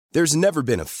There's never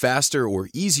been a faster or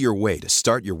easier way to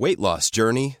start your weight loss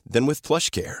journey than with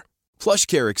PlushCare.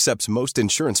 PlushCare accepts most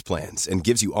insurance plans and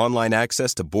gives you online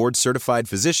access to board-certified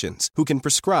physicians who can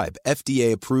prescribe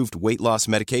FDA-approved weight loss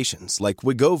medications like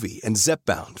Wegovy and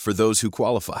Zepbound for those who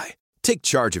qualify. Take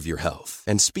charge of your health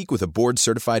and speak with a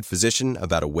board-certified physician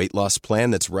about a weight loss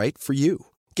plan that's right for you.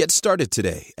 Get started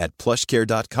today at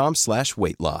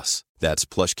plushcare.com/weight-loss. That's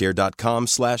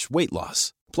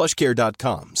plushcare.com/weight-loss.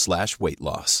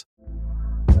 plushcare.com/weight-loss.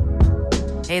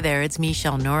 Hey there, it's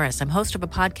Michelle Norris. I'm host of a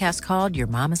podcast called Your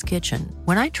Mama's Kitchen.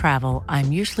 When I travel,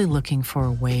 I'm usually looking for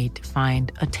a way to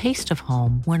find a taste of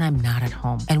home when I'm not at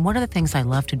home. And one of the things I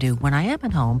love to do when I am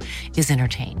at home is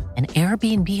entertain. And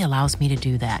Airbnb allows me to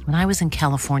do that. When I was in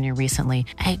California recently,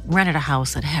 I rented a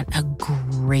house that had a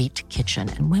great kitchen.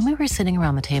 And when we were sitting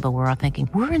around the table, we were all thinking,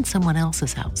 we're in someone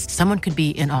else's house. Someone could be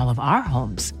in all of our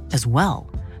homes as well.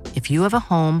 If you have a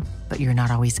home, but you're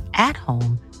not always at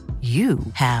home,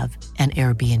 you have an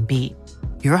Airbnb.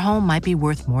 Your home might be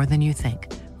worth more than you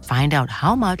think. Find out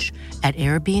how much at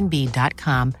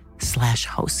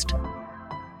airbnb.com/host.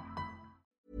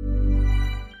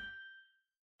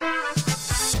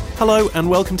 Hello and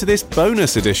welcome to this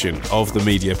bonus edition of the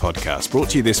Media Podcast,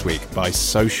 brought to you this week by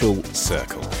Social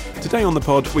Circle. Today on the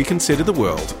pod, we consider the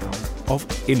world of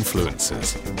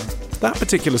influencers. That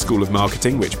particular school of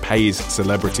marketing, which pays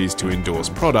celebrities to endorse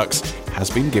products,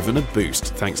 has been given a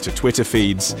boost thanks to Twitter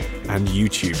feeds and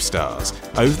YouTube stars.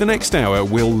 Over the next hour,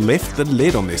 we'll lift the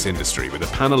lid on this industry with a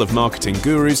panel of marketing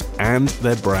gurus and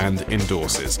their brand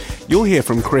endorsers. You'll hear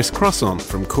from Chris Croissant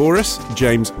from Chorus,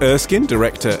 James Erskine,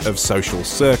 Director of Social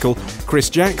Circle,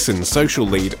 Chris Jackson, Social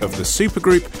Lead of the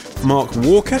Supergroup, Mark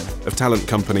Walker of talent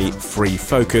company Free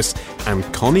Focus, and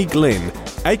Connie Glynn,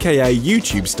 aka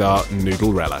YouTube star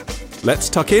Noodlerella. Let's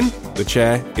tuck in. The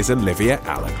chair is Olivia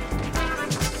Allen.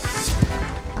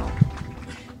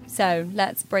 So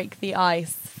let's break the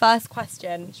ice. First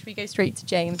question. Should we go straight to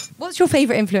James? What's your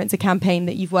favourite influencer campaign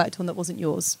that you've worked on that wasn't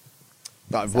yours?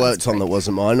 That I've worked on that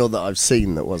wasn't mine, or that I've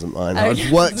seen that wasn't mine.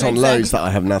 I've worked on loads that I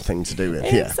have nothing to do with.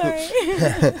 Yeah. Sorry.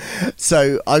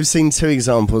 So I've seen two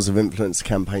examples of influencer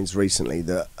campaigns recently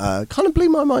that kind of blew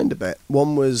my mind a bit.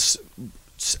 One was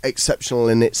exceptional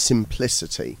in its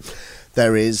simplicity.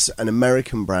 There is an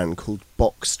American brand called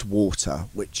Boxed Water,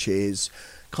 which is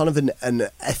kind of an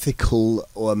ethical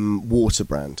water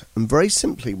brand. And very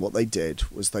simply what they did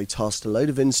was they tasked a load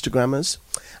of Instagrammers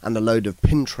and a load of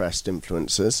Pinterest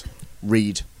influencers.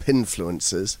 Read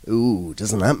Pinfluencers. Ooh,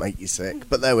 doesn't that make you sick?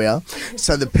 But there we are.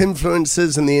 So the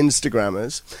Pinfluencers and the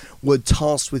Instagrammers were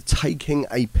tasked with taking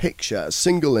a picture, a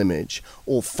single image,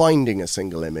 or finding a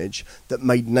single image that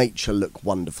made nature look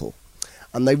wonderful.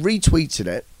 And they retweeted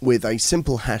it with a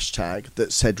simple hashtag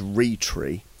that said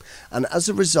Retree. And as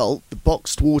a result, the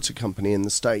Boxed Water Company in the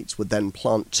States would then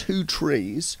plant 2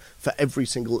 trees for every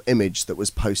single image that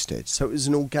was posted. So it was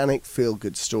an organic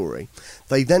feel-good story.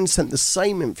 They then sent the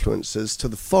same influencers to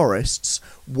the forests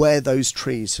where those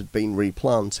trees had been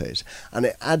replanted. And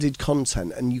it added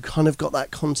content, and you kind of got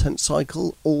that content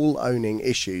cycle all owning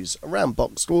issues around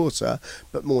boxed water,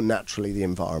 but more naturally the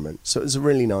environment. So it was a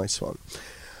really nice one.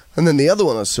 And then the other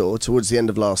one I saw towards the end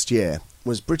of last year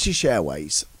was British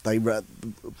Airways.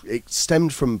 It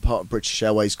stemmed from part of British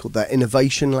Airways called their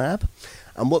Innovation Lab.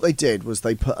 And what they did was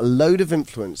they put a load of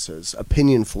influencers,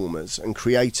 opinion formers and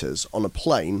creators on a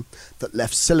plane that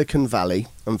left Silicon Valley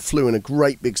and flew in a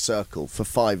great big circle for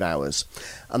 5 hours.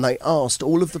 And they asked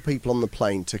all of the people on the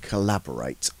plane to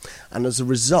collaborate. And as a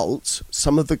result,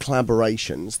 some of the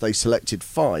collaborations, they selected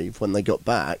 5 when they got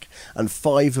back, and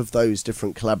 5 of those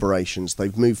different collaborations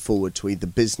they've moved forward to either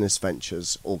business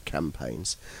ventures or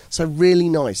campaigns. So really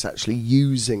nice actually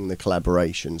using the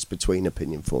collaborations between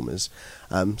opinion formers.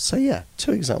 So yeah,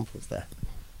 2 examples there.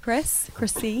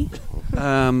 Chrissy.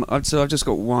 I've just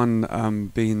got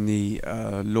one, being the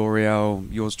L'Oreal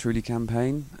Yours Truly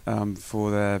campaign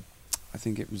for their, I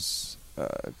think it was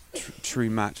True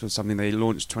Match or something. They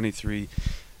launched 23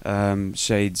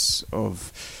 shades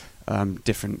of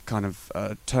different kind of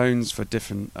tones for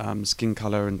different skin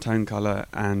colour and tone colour,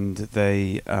 and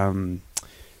they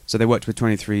so they worked with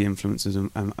 23 influencers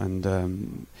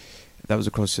and that was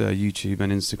across YouTube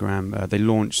and Instagram. They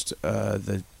launched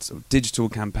the sort of digital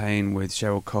campaign with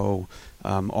Cheryl Cole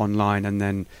online, and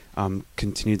then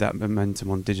continued that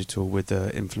momentum on digital with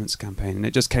the influencer campaign. And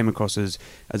it just came across as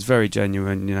very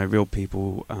genuine, you know, real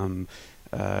people kind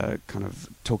of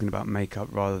talking about makeup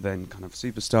rather than kind of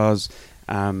superstars.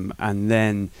 And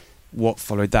then what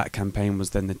followed that campaign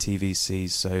was then the TVC.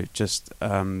 So just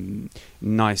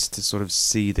nice to sort of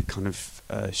see the kind of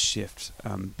shift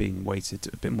being weighted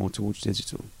a bit more towards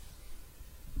digital.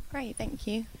 Great, thank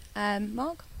you.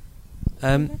 Mark?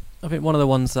 I think one of the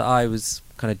ones that I was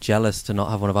kind of jealous to not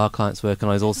have one of our clients working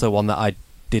on is also one that I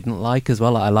didn't like as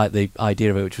well. I like the idea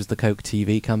of it, which was the Coke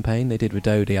TV campaign they did with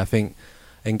Dodie. I think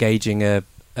engaging a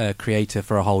creator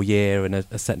for a whole year and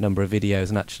a set number of videos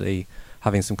and actually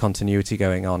having some continuity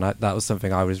going on, that was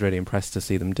something I was really impressed to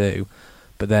see them do.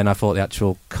 But then I thought the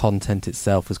actual content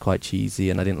itself was quite cheesy,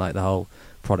 and I didn't like the whole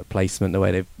product placement, the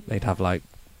way they'd have like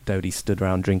Dodie stood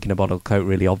around drinking a bottle of Coke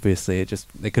really obviously.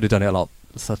 They could have done it a lot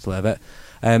subtler. But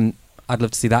I'd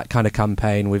love to see that kind of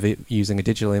campaign with it using a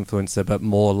digital influencer, but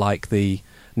more like the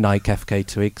Nike FK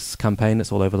Twigs campaign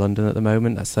that's all over London at the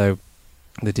moment. So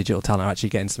the digital talent are actually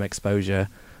getting some exposure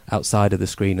outside of the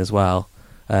screen as well.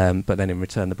 But then in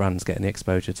return, the brand's getting the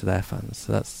exposure to their fans.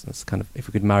 So that's kind of, if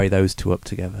we could marry those two up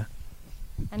together.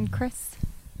 And Chris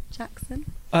Jackson?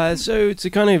 So it's a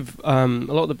kind of a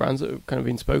lot of the brands that have kind of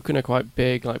been spoken are quite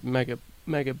big, like mega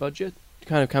budget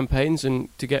kind of campaigns,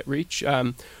 and to get reach.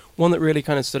 One that really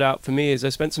kind of stood out for me is I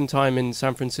spent some time in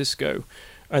San Francisco,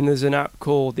 and there's an app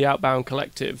called the Outbound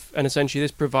Collective, and essentially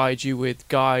this provides you with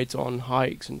guides on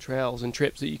hikes and trails and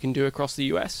trips that you can do across the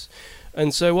US.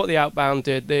 And so what the Outbound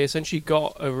did, they essentially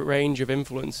got a range of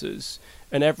influencers,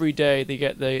 and every day they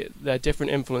get their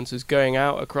different influencers going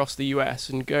out across the US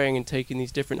and going and taking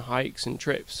these different hikes and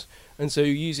trips. And so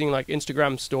using like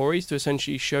Instagram stories to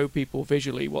essentially show people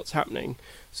visually what's happening.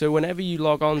 So whenever you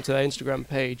log on to their Instagram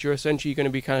page, you're essentially going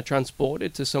to be kind of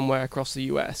transported to somewhere across the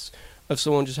US of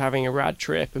someone just having a rad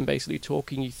trip and basically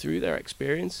talking you through their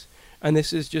experience. And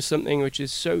this is just something which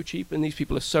is so cheap, and these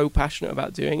people are so passionate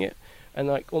about doing it. And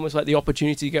like almost like the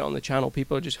opportunity to get on the channel,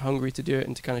 people are just hungry to do it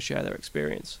and to kind of share their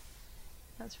experience.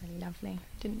 That's really lovely.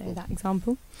 Didn't know that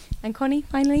example. And Connie,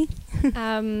 finally?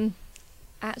 I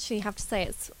actually have to say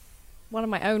it's one of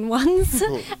my own ones.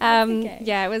 Okay.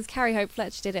 Yeah, it was Carrie Hope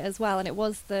Fletcher did it as well, and it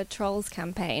was the Trolls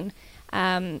campaign.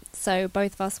 So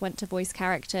both of us went to voice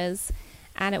characters,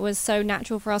 and it was so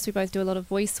natural for us. We both do a lot of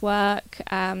voice work.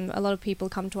 A lot of people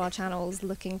come to our channels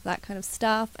looking for that kind of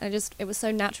stuff, and it was so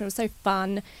natural, it was so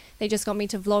fun. They just got me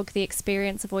to vlog the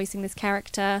experience of voicing this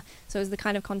character, so it was the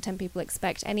kind of content people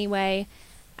expect anyway.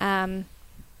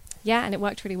 Yeah, and it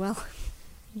worked really well.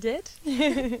 Did?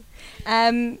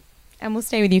 And we'll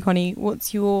stay with you, Connie.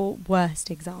 What's your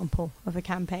worst example of a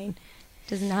campaign?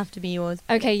 Doesn't have to be yours.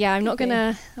 Okay, yeah, I'm not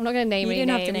gonna name You any don't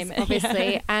have names, to name it,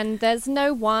 obviously. yeah. And there's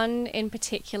no one in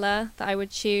particular that I would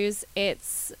choose.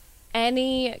 It's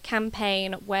any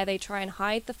campaign where they try and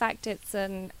hide the fact it's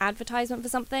an advertisement for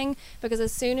something, because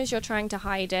as soon as you're trying to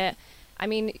hide it, I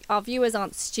mean, our viewers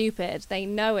aren't stupid. They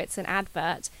know it's an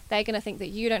advert. They're going to think that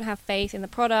you don't have faith in the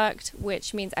product,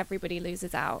 which means everybody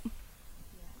loses out.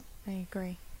 I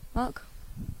agree. Mark?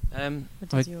 Yeah,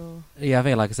 I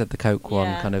think, like I said, the Coke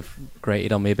one kind of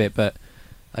grated on me a bit, but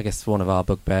I guess one of our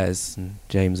bugbears, and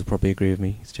James will probably agree with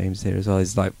me, because James is here as well,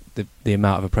 is like the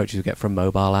amount of approaches we get from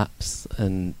mobile apps,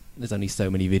 and there's only so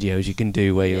many videos you can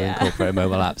do where you incorporate a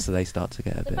mobile app, so they start to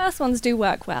get a bit... The first ones do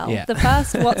work well. Yeah. The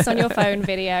first what's on your phone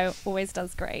video always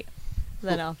does great.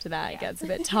 Then after that, it gets a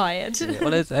bit tired. Yeah,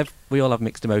 well, we all have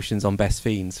mixed emotions on Best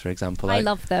Fiends, for example. I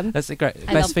love them. Best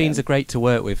Fiends are great to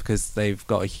work with because they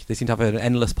seem to have an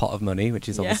endless pot of money, which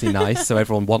is obviously nice. So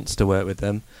everyone wants to work with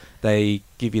them. They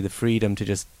give you the freedom to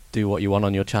just do what you want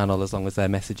on your channel as long as their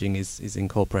messaging is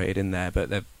incorporated in there.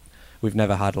 But we've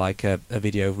never had like a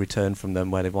video return from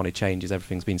them where they've wanted changes.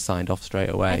 Everything's been signed off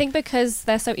straight away. I think because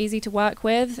they're so easy to work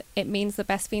with, it means that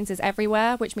Best Fiends is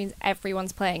everywhere, which means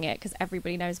everyone's playing it because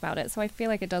everybody knows about it. So I feel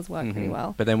like it does work pretty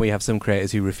well. But then we have some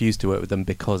creators who refuse to work with them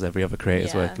because every other creator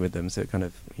is working with them. So it kind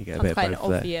of, you get a bit of both quite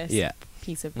an obvious there.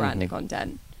 piece of branding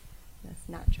content. That's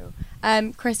natural.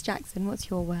 Chris Jackson, what's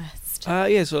your worst?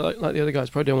 Yeah, so like the other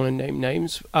guys, probably don't want to name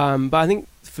names. But I think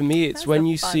for me, it's when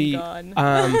you see,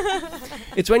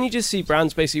 it's when you just see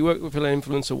brands basically work with an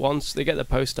influencer once, they get the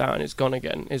post out and it's gone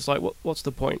again. It's like, what's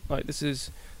the point? Like this is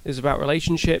about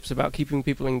relationships, about keeping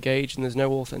people engaged, and there's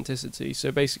no authenticity.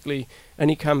 So basically,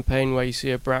 any campaign where you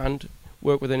see a brand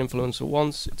work with an influencer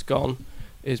once, it's gone,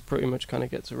 is pretty much kind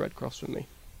of gets a red cross from me.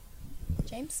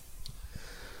 James?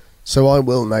 So I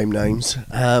will name names,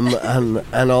 and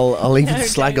I'll even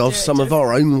slag off some of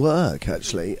our own work,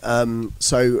 actually.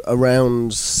 So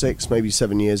around 6, maybe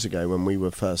 7 years ago, when we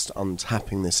were first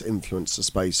untapping this influencer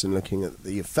space and looking at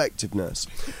the effectiveness,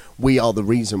 we are the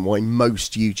reason why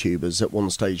most YouTubers at one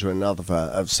stage or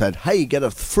another have said, hey, get a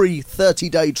free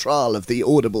 30-day trial of the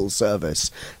Audible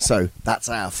service. So that's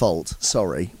our fault,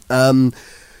 sorry. And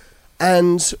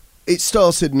it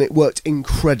started and it worked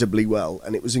incredibly well,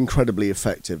 and it was incredibly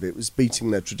effective. It was beating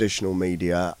their traditional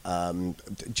media.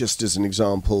 Just as an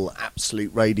example,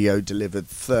 Absolute Radio delivered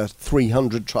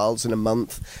 300 trials in a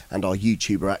month, and our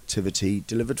YouTuber activity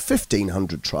delivered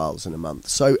 1,500 trials in a month.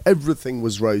 So everything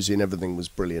was rosy and everything was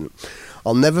brilliant.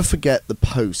 I'll never forget the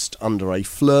post under a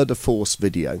Fleur de Force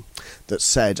video that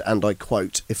said, and I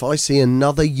quote, "If I see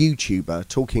another YouTuber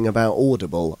talking about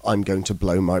Audible, I'm going to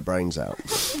blow my brains out."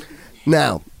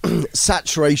 Now,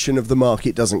 saturation of the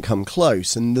market doesn't come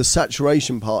close, and the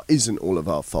saturation part isn't all of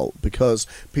our fault, because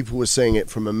people were seeing it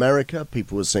from America,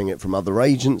 people were seeing it from other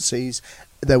agencies.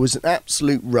 There was an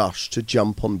absolute rush to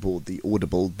jump on board the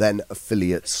Audible, then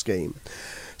affiliate scheme.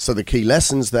 So the key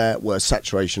lessons there were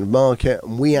saturation of market,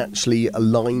 and we actually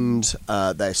aligned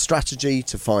their strategy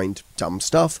to find dumb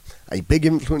stuff, a big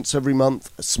influencer every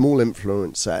month, a small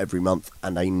influencer every month,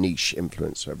 and a niche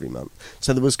influencer every month.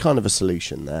 So there was kind of a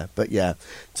solution there. But yeah,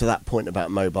 to that point about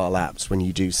mobile apps, when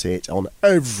you do see it on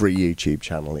every YouTube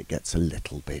channel, it gets a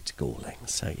little bit galling.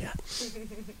 So yeah.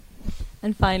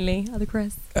 And finally, other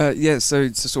Chris. So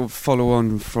to sort of follow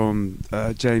on from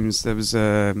James, there was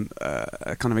a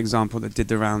kind of example that did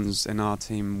the rounds in our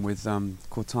team with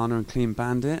Cortana and Clean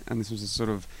Bandit, and this was a sort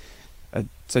of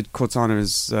so Cortana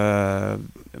is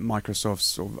Microsoft's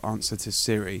sort of answer to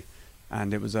Siri,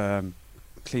 and it was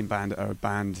Clean Bandit, a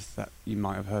band that you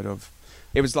might have heard of.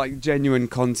 It was like genuine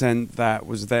content that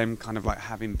was them kind of like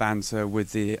having banter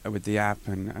with the app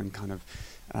and kind of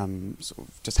sort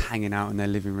of just hanging out in their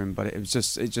living room, but it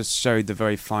just showed the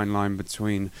very fine line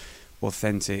between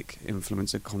authentic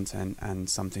influencer content and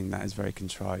something that is very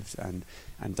contrived and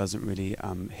doesn't really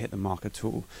hit the mark at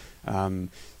all.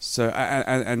 To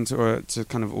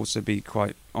kind of also be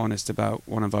quite honest about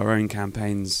one of our own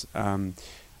campaigns,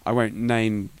 I won't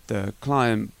name the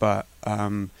client, but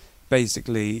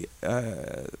basically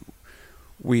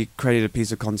we created a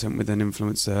piece of content with an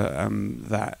influencer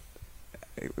that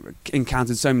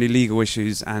encountered so many legal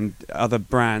issues and other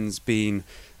brands being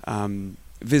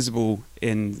visible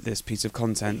in this piece of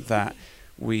content that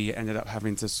we ended up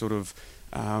having to sort of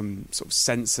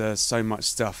censor so much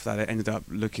stuff that it ended up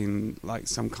looking like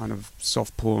some kind of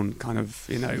soft porn, kind of,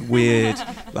 weird,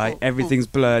 like everything's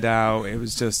blurred out. It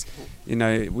was just,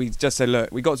 we just said,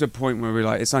 look, we got to a point where we were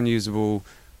like, it's unusable,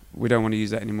 we don't want to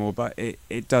use that anymore. But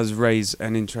it does raise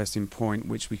an interesting point,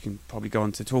 which we can probably go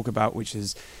on to talk about, which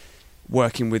is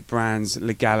working with brands,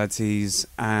 legalities,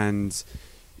 and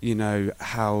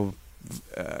how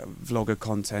vlogger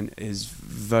content is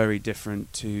very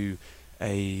different to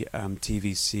a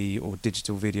TVC or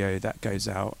digital video that goes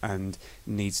out and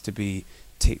needs to be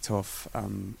ticked off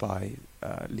by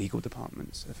legal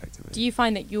departments, effectively. Do you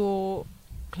find that your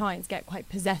clients get quite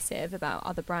possessive about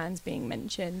other brands being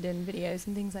mentioned in videos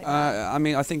and things like that?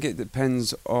 I think it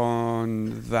depends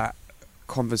on that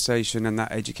conversation and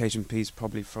that education piece,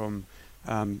 probably from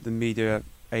the media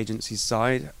agency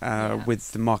side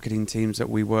with the marketing teams that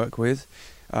we work with,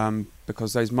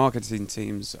 because those marketing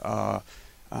teams are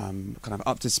kind of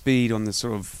up to speed on the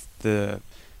sort of the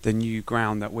new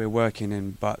ground that we're working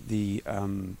in, but the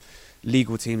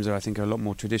legal teams are, I think, a lot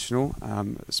more traditional,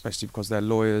 especially because they're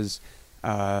lawyers.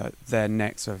 Their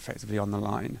necks are effectively on the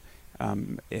line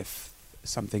if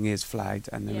something is flagged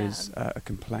and there is a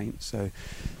complaint. So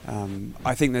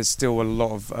I think there's still a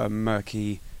lot of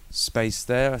murky space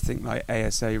there. I think like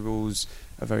ASA rules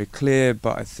are very clear,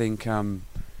 but I think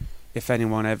if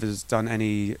anyone ever's done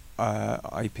any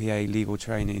IPA legal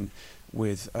training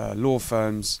with law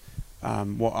firms,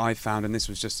 what I found, and this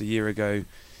was just a year ago,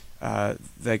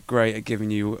 they're great at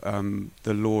giving you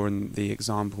the law and the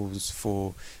examples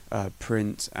for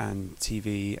print and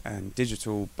TV and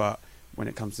digital, but when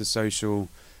it comes to social,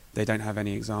 they don't have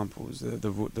any examples.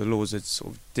 The laws are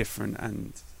sort of different,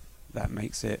 and that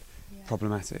makes it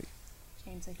problematic.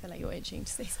 James, I feel like you're itching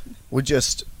to say something. Well,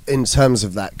 just in terms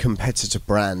of that competitor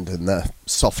brand and the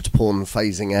soft porn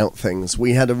phasing out things,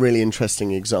 we had a really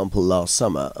interesting example last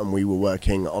summer, and we were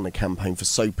working on a campaign for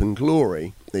Soap and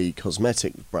Glory, the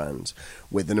cosmetic brand,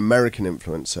 with an American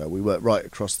influencer. We worked right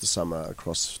across the summer,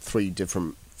 across 3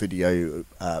 different video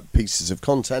pieces of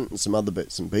content and some other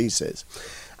bits and pieces.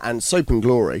 And Soap and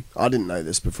Glory, I didn't know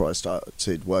this before I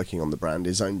started working on the brand,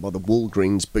 is owned by the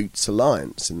Walgreens Boots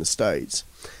Alliance in the States.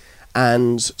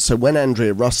 And so when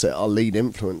Andrea Russett, our lead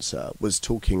influencer, was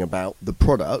talking about the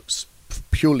products,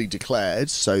 purely declared,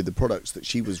 so the products that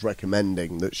she was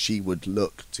recommending that she would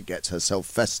look to get herself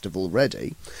festival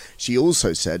ready, she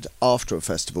also said after a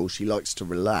festival she likes to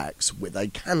relax with a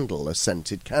candle, a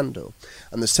scented candle.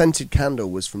 And the scented candle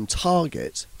was from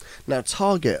Target. Now,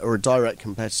 Target are a direct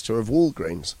competitor of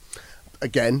Walgreens.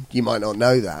 Again, you might not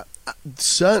know that.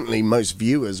 certainly most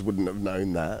viewers wouldn't have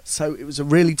known that. So it was a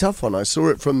really tough one. I saw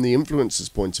it from the influencer's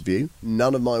point of view.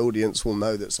 None of my audience will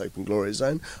know that Soap and Glory is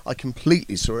owned. I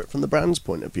completely saw it from the brand's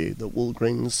point of view, that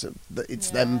Walgreens, that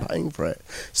it's them paying for it.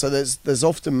 So there's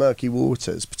often murky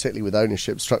waters, particularly with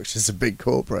ownership structures of big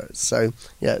corporates. So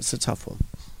yeah, it's a tough one.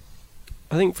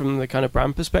 I think from the kind of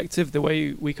brand perspective, the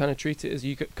way we kind of treat it is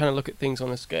you kind of look at things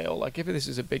on a scale. Like if this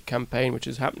is a big campaign which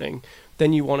is happening,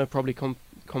 then you want to probably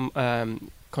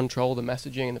control the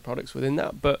messaging and the products within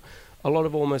that. But a lot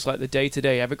of almost like the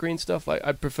day-to-day evergreen stuff, like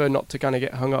I'd prefer not to kind of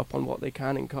get hung up on what they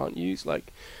can and can't use.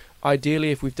 Like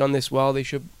ideally, if we've done this well,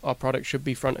 our product should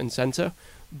be front and center.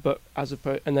 But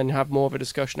and then have more of a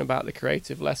discussion about the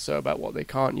creative, less so about what they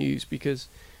can't use. Because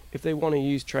if they want to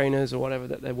use trainers or whatever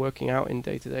that they're working out in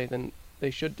day-to-day, then they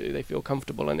should do. They feel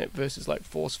comfortable in it versus like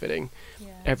force fitting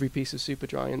every piece of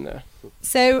Superdry in there.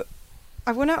 So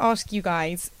I want to ask you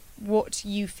guys what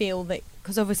you feel that,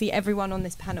 because obviously everyone on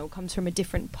this panel comes from a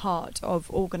different part of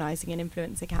organising an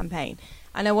influencer campaign,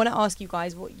 and I want to ask you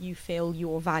guys what you feel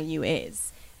your value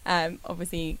is.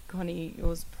 Obviously, Connie,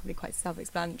 yours probably quite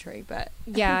self-explanatory, but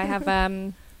yeah, I have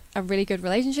a really good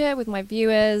relationship with my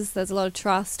viewers. There's a lot of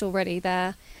trust already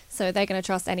there, so they're going to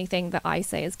trust anything that I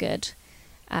say is good.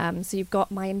 So you've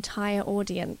got my entire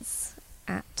audience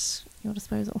at your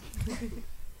disposal.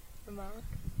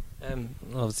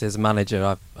 Obviously, as a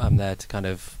manager, I'm there to kind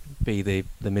of be the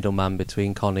middleman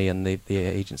between Connie and the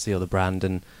agency or the brand,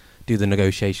 and do the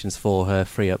negotiations for her,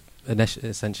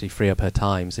 essentially free up her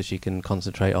time so she can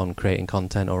concentrate on creating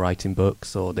content or writing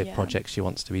books or the projects she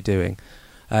wants to be doing.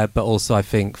 But also, I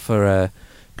think for a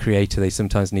creator, they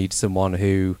sometimes need someone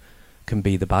who can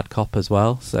be the bad cop as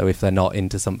well. So if they're not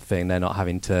into something, they're not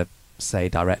having to say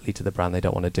directly to the brand they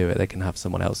don't want to do it. They can have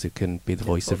someone else who can be the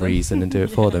voice of reason and do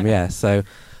it for them. Yeah. So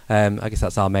I guess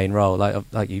that's our main role.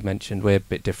 Like you mentioned, we're a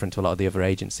bit different to a lot of the other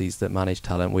agencies that manage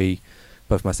talent.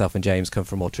 Both myself and James come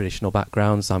from more traditional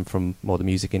backgrounds. I'm from more the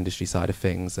music industry side of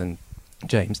things, and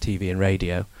James TV and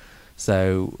radio.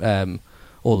 So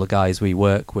all the guys we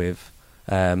work with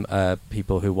are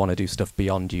people who want to do stuff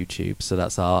beyond YouTube. So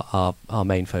that's our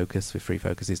main focus with Free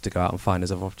Focus, is to go out and find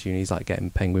us other opportunities, like getting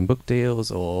Penguin book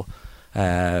deals, or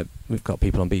we've got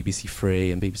people on BBC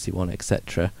Three and BBC One,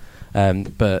 etc.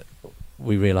 But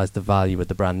we realise the value of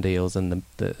the brand deals, and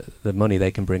the money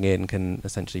they can bring in can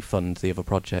essentially fund the other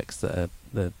projects that are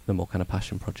the more kind of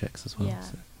passion projects as well. Yeah,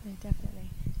 no, definitely.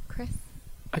 Chris?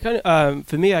 I kind of,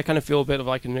 for me, I kind of feel a bit of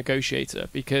like a negotiator,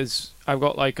 because I've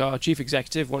got like our chief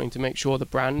executive wanting to make sure the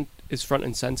brand is front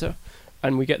and center,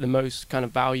 and we get the most kind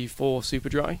of value for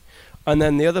Superdry. And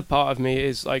then the other part of me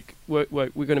is like we're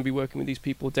going to be working with these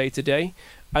people day to day,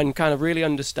 and kind of really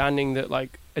understanding that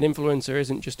like an influencer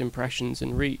isn't just impressions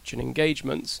and reach and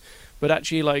engagements, but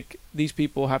actually like these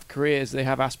people have careers, they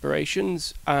have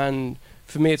aspirations, and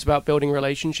for me it's about building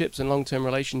relationships and long-term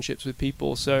relationships with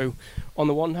people. So on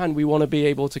the one hand, we want to be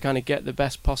able to kind of get the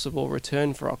best possible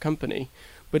return for our company,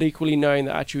 but equally knowing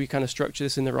that actually we kind of structure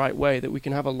this in the right way, that we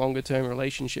can have a longer term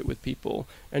relationship with people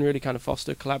and really kind of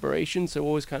foster collaboration. So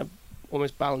always kind of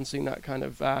almost balancing that kind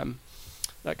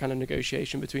of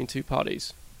negotiation between two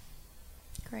parties.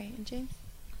 Great. And James?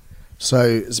 So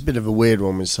it's a bit of a weird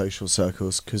one with Social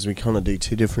Circles, because we kind of do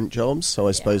two different jobs. So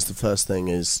I suppose the first thing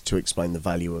is to explain the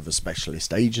value of a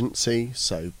specialist agency.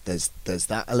 So there's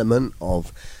that element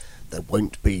of there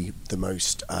won't be the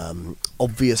most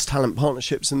obvious talent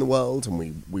partnerships in the world,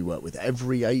 and we work with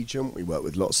every agent. We work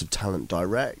with lots of talent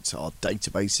direct. Our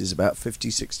database is about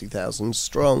 60,000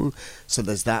 strong. So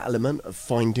there's that element of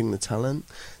finding the talent.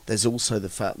 There's also the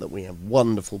fact that we have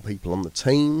wonderful people on the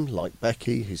team, like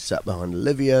Becky, who's sat behind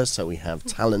Olivia. So we have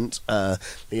talent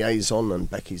liaison, and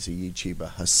Becky's a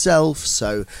YouTuber herself.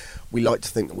 So we like to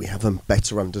think that we have a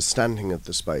better understanding of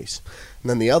the space. And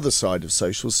then the other side of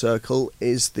Social Circle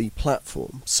is the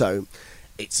platform. So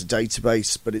it's a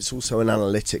database, but it's also an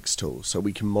analytics tool. So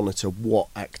we can monitor what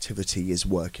activity is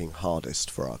working hardest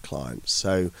for our clients.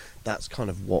 So that's kind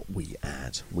of what we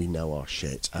add. We know our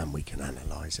shit and we can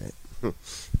analyse it.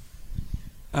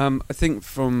 I think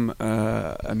from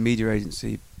a media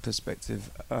agency perspective,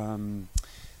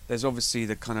 there's obviously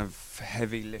the kind of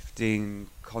heavy lifting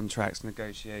contracts,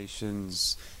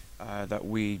 negotiations that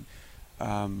we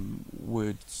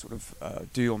would sort of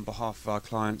do on behalf of our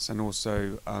clients, and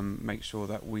also make sure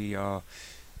that we are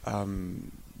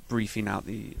briefing out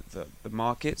the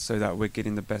market so that we're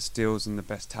getting the best deals and the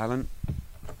best talent.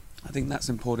 I think that's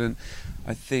important.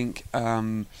 I think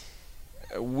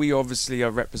we obviously are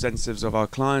representatives of our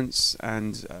clients,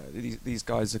 and these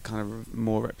guys are kind of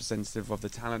more representative of the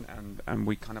talent, and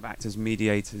we kind of act as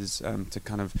mediators to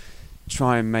kind of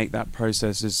try and make that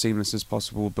process as seamless as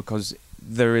possible, because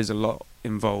there is a lot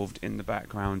involved in the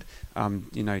background,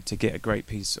 to get a great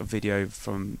piece of video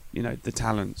from, the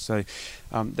talent. So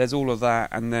there's all of that.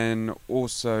 And then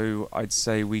also I'd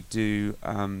say we do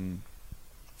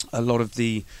a lot of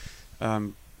the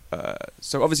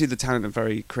so obviously the talent are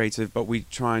very creative, but we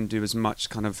try and do as much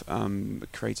kind of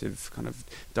creative kind of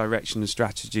direction and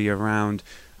strategy around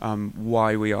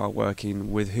why we are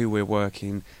working, with who we're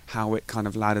working, how it kind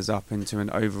of ladders up into an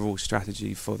overall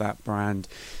strategy for that brand,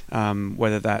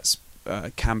 whether that's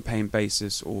campaign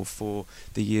basis or for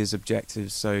the year's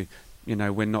objectives. So,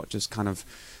 we're not just kind of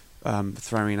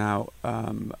throwing out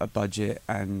a budget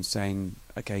and saying,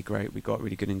 okay, great, we got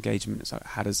really good engagement. So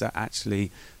how does that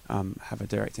actually have a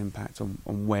direct impact on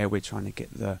where we're trying to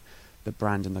get the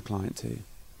brand and the client to?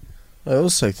 I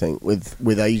also think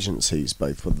with agencies,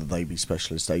 both whether they be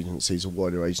specialist agencies or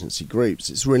wider agency groups,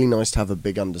 it's really nice to have a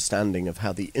big understanding of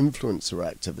how the influencer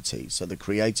activity, so the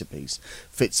creator piece,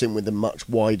 fits in with a much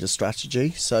wider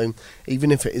strategy. So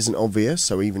even if it isn't obvious,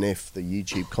 so even if the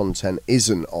YouTube content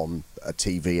isn't on a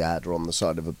TV ad or on the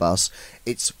side of a bus,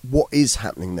 it's what is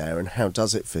happening there and how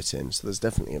does it fit in. So there's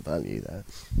definitely a value there.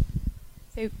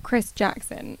 So Chris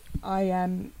Jackson, I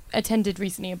attended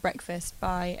recently a breakfast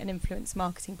by an influence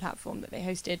marketing platform that they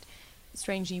hosted,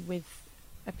 strangely with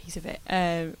a piece of it,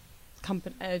 an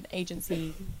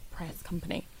agency press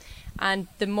company. And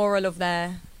the moral of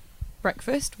their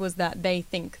breakfast was that they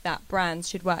think that brands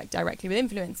should work directly with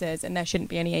influencers and there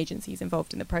shouldn't be any agencies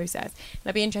involved in the process. And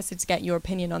I'd be interested to get your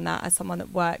opinion on that as someone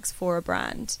that works for a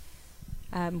brand.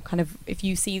 Do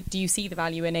you see the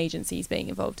value in agencies being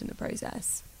involved in the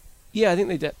process? Yeah, I think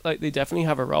they definitely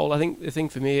have a role. I think the thing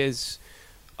for me is,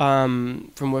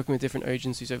 from working with different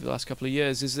agencies over the last couple of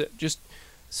years, is that just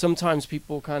sometimes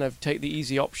people kind of take the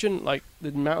easy option. Like the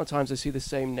amount of times I see the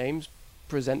same names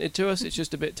presented to us, it's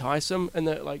just a bit tiresome. And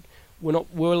that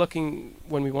we're looking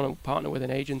when we want to partner with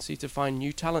an agency to find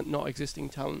new talent, not existing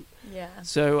talent. Yeah.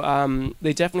 So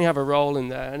they definitely have a role in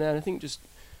there. And then I think just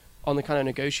on the kind of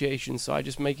negotiation side,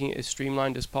 just making it as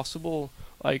streamlined as possible.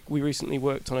 Like we recently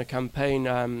worked on a campaign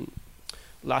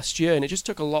last year, and it just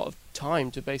took a lot of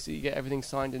time to basically get everything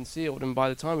signed and sealed. And by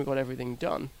the time we got everything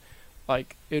done,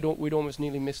 we'd almost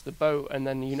nearly missed the boat, and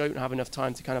then you don't have enough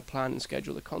time to kind of plan and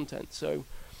schedule the content. So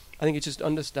I think it's just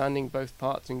understanding both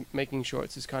parts and making sure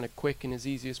it's as kind of quick and as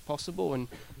easy as possible, and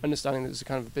understanding that there's a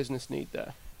kind of a business need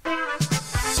there.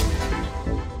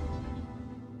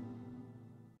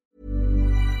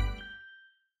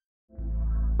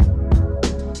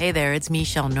 Hey there, it's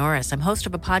Michelle Norris. I'm host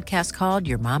of a podcast called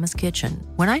Your Mama's Kitchen.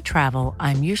 When I travel,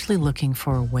 I'm usually looking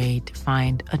for a way to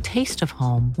find a taste of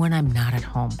home when I'm not at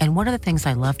home. And one of the things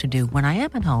I love to do when I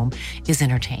am at home is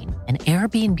entertain. And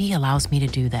Airbnb allows me to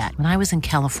do that. When I was in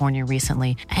California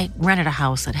recently, I rented a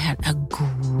house that had a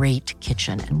great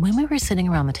kitchen. And when we were sitting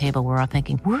around the table, we're all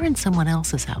thinking, we're in someone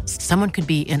else's house. Someone could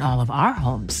be in all of our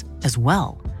homes as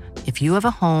well. If you have a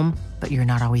home, but you're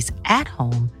not always at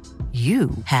home,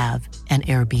 you have an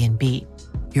Airbnb.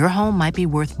 Your home might be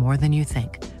worth more than you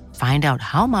think. Find out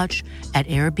how much at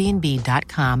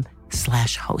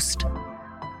airbnb.com/host.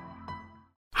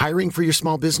 Hiring for your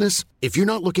small business? If you're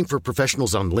not looking for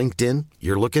professionals on LinkedIn,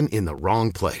 you're looking in the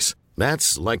wrong place.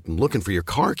 That's like looking for your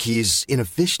car keys in a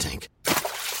fish tank.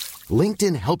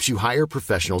 LinkedIn helps you hire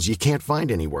professionals you can't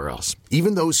find anywhere else,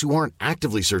 even those who aren't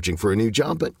actively searching for a new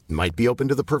job but might be open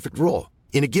to the perfect role.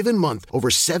 In a given month, over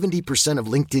 70% of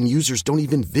LinkedIn users don't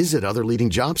even visit other leading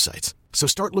job sites. So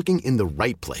start looking in the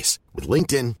right place. With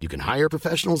LinkedIn, you can hire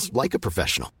professionals like a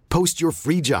professional. Post your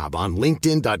free job on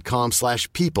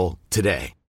linkedin.com/people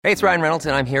today. Hey, it's Ryan Reynolds,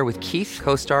 and I'm here with Keith,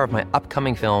 co-star of my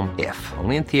upcoming film, If,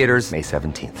 only in theaters May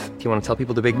 17th. Do you want to tell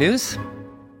people the big news?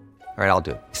 All right, I'll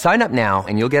do it. Sign up now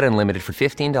and you'll get unlimited for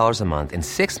 $15 a month and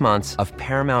 6 months of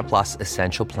Paramount Plus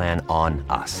Essential Plan on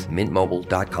us.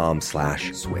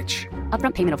 MintMobile.com/switch.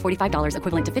 Upfront payment of $45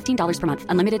 equivalent to $15 per month.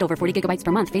 Unlimited over 40 gigabytes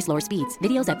per month. Face lower speeds.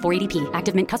 Videos at 480p.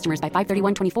 Active Mint customers by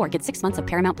 531.24 get 6 months of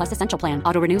Paramount Plus Essential Plan.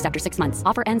 Auto renews after 6 months.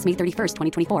 Offer ends May 31st,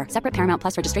 2024. Separate Paramount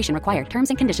Plus registration required. Terms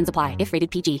and conditions apply if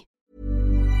rated PG.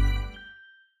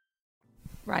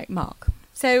 Right, Mark.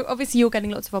 So obviously you're getting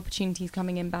lots of opportunities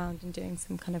coming inbound and doing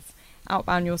some kind of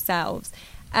outbound yourselves.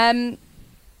 When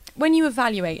you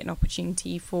evaluate an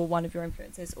opportunity for one of your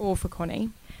influencers or for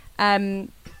Connie,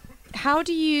 how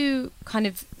do you kind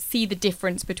of see the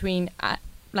difference between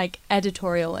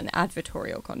editorial and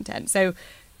advertorial content? So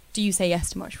do you say yes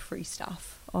to much free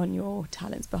stuff on your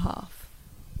talent's behalf?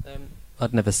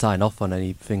 I'd never sign off on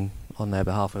anything on their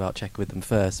behalf without checking with them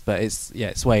first, but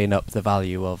it's weighing up the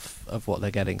value of what they're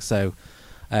getting. So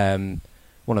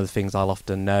one of the things I'll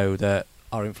often know that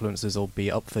our influencers will be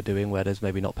up for doing, where there's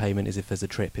maybe not payment, is if there's a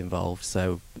trip involved.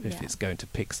 So if it's going to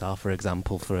Pixar, for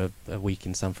example, for a week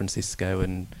in San Francisco,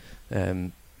 and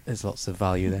there's lots of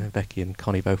value there. Becky and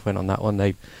Connie both went on that one.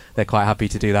 They're quite happy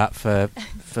to do that for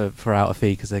out a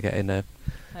fee, because they're getting a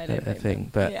thing.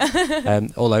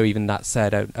 But although even that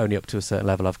said, only up to a certain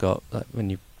level. I've got, like, when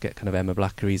you get kind of Emma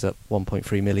Blackery's up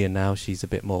 1.3 million now, she's a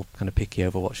bit more kind of picky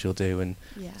over what she'll do, and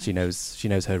she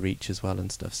knows her reach as well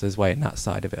and stuff. So there's weighing that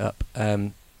side of it up.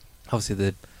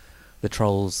 Obviously the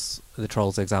trolls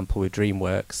example with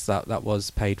DreamWorks, that was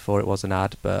paid for. It was an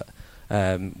ad, but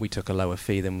we took a lower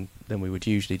fee than we would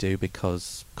usually do,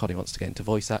 because Connie wants to get into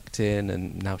voice acting,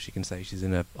 and now she can say she's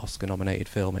in an Oscar-nominated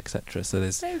film, etc. So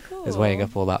there's weighing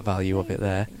up all that value of it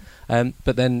there.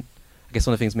 But then I guess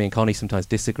one of the things me and Connie sometimes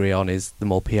disagree on is the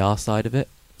more PR side of it.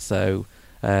 So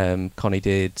Connie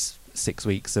did 6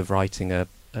 weeks of writing a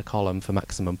column for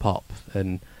Maximum Pop,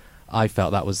 and I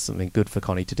felt that was something good for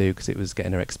Connie to do, because it was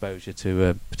getting her exposure to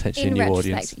a potentially new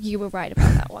audience. You were right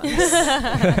about that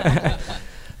one.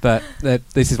 But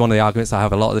this is one of the arguments I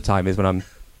have a lot of the time, is when I'm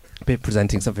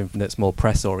presenting something that's more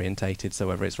press orientated, so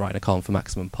whether it's writing a column for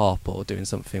Maximum Pop or doing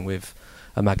something with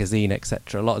a magazine,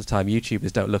 etc. A lot of the time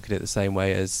YouTubers don't look at it the same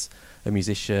way as a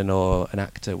musician or an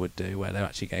actor would do, where they're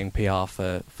actually getting PR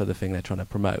for the thing they're trying to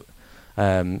promote.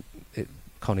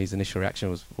 Connie's initial reaction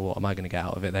was, well, what am I going to get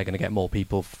out of it? They're going to get more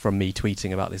people from me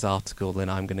tweeting about this article than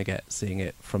I'm going to get seeing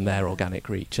it from their organic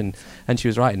reach. And she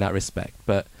was right in that respect.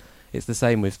 But it's the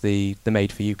same with the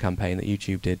Made For You campaign that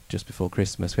YouTube did just before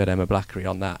Christmas. We had Emma Blackery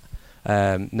on that.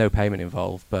 No payment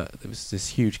involved, but it was this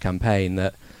huge campaign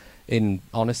that, in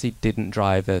honesty, didn't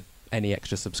drive any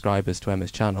extra subscribers to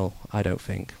Emma's channel. I don't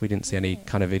think. We didn't see any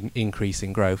kind of increase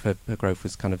in growth. Her growth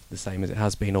was kind of the same as it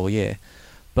has been all year.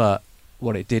 But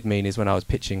what it did mean is, when I was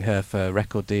pitching her for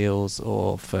record deals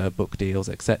or for book deals,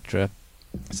 etc.,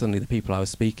 suddenly the people I was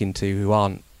speaking to, who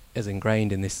aren't as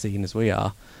ingrained in this scene as we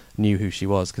are, knew who she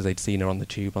was, because they'd seen her on the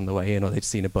tube on the way in, or they'd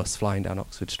seen a bus flying down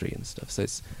Oxford Street and stuff. So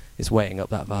it's weighing up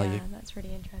that value. Yeah, that's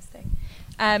really interesting.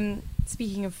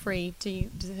 Speaking of free,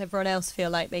 does everyone else feel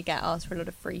like they get asked for a lot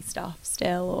of free stuff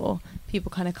still, or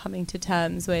people kind of coming to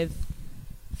terms with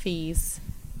fees?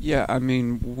 Yeah, I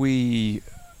mean,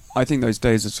 I think those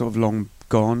days are sort of long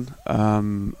gone.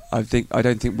 I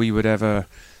don't think we would ever,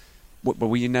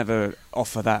 we never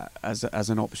offer that as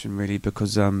an option, really,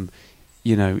 because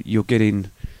you're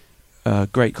getting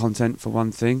great content for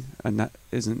one thing, and that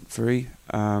isn't free.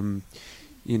 I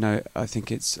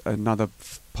think it's another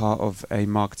part of a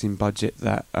marketing budget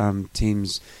that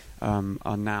teams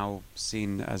are now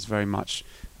seen as very much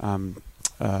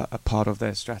a part of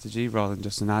their strategy rather than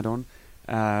just an add-on.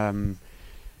 I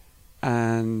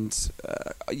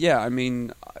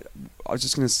mean, I was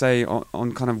just going to say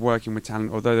on kind of working with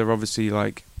talent, although they're obviously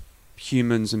like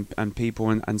humans and people,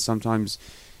 and sometimes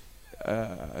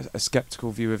a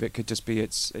skeptical view of it could just be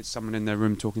it's someone in their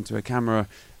room talking to a camera.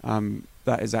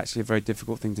 That is actually a very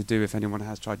difficult thing to do if anyone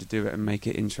has tried to do it and make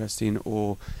it interesting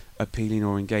or appealing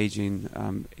or engaging.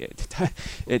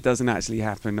 It doesn't actually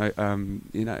happen.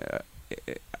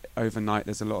 Overnight,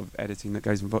 there's a lot of editing that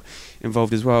goes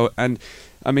involved as well. And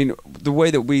I mean, the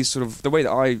way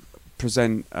that I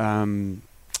present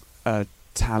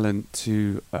talent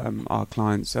to our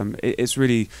clients, it's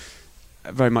really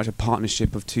very much a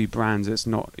partnership of two brands. It's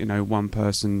not one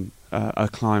person, a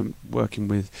client working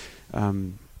with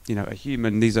a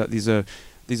human. These are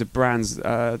brands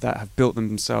that have built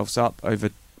themselves up over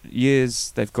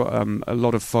years. They've got a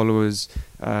lot of followers.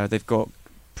 They've got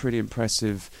pretty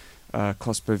impressive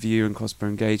cost per view and cost per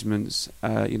engagements.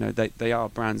 They are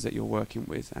brands that you're working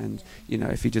with, and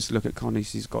if you just look at Connie,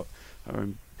 she's got her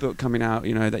own book coming out.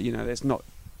 It's not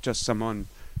just someone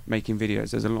making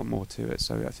videos. There's a lot more to it.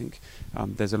 So I think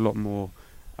there's a lot more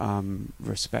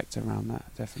respect around that,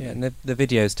 definitely. Yeah, and the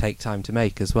videos take time to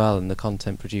make as well, and the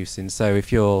content producing. So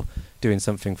if you're doing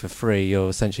something for free, you're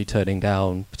essentially turning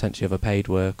down potentially other paid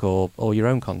work or your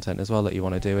own content as well that you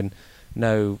want to do. And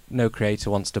no creator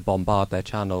wants to bombard their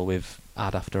channel with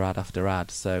ad after ad after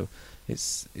ad. So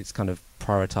it's kind of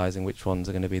prioritizing which ones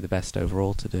are going to be the best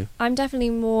overall to do. I'm definitely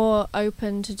more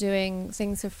open to doing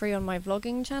things for free on my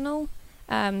vlogging channel.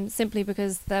 Simply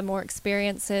because they're more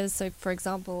experiences. So, for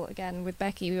example, again with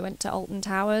Becky, we went to Alton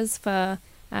Towers for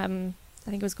I think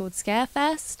it was called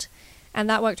Scarefest, and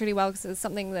that worked really well because it was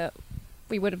something that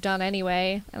we would have done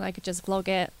anyway, and I could just vlog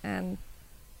it, and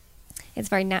it's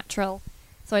very natural.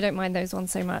 So I don't mind those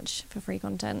ones so much for free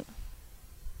content.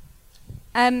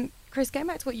 Chris, going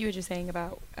back to what you were just saying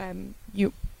about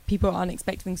people aren't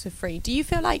expecting things for free, do you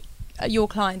feel like your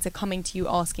clients are coming to you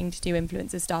asking to do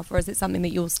influencer stuff, or is it something that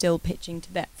you're still pitching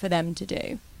to for them to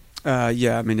do?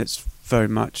 Yeah, I mean, it's very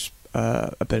much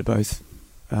a bit of both.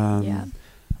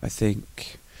 I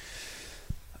think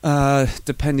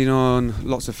depending on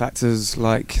lots of factors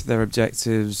like their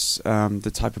objectives,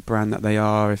 the type of brand that they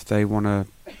are, if they want to,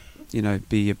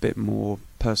 be a bit more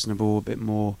personable, a bit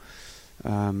more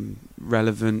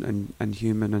relevant and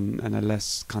human, and a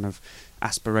less kind of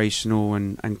aspirational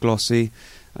and glossy.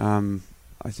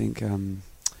 I think,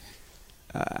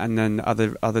 and then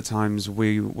other times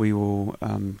we will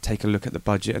take a look at the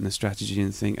budget and the strategy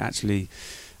and think, actually,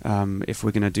 if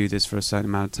we're going to do this for a certain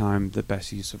amount of time, the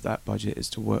best use of that budget is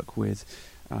to work with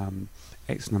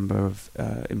X number of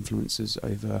influencers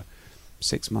over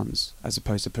 6 months, as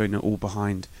opposed to putting it all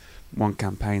behind one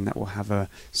campaign that will have a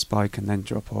spike and then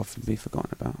drop off and be forgotten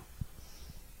about.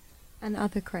 And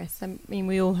Chris, I mean,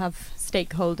 we all have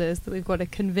stakeholders that we've got to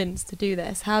convince to do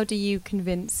this. How do you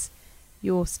convince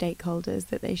your stakeholders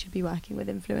that they should be working with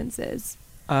influencers?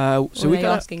 So we're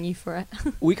asking you for it.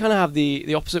 We kind of have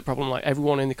the opposite problem. Like,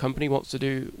 everyone in the company wants to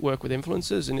do work with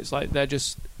influencers, and it's like they're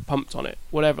just pumped on it.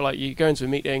 Whatever, like, you go into a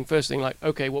meeting, first thing, like,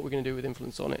 okay, what we're going to do with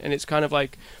influence on it, and it's kind of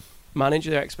like manage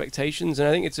their expectations. And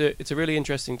I think it's a really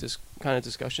interesting kind of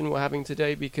discussion we're having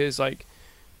today, because like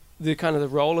the kind of the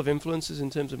role of influencers in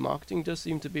terms of marketing does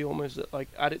seem to be almost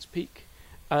at its peak,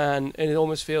 and it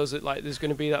almost feels that like there's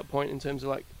going to be that point in terms of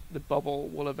like the bubble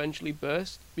will eventually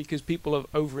burst, because people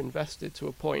have overinvested to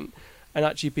a point, and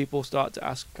actually people start to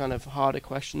ask kind of harder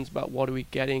questions about what are we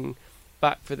getting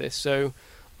back for this. So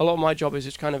a lot of my job is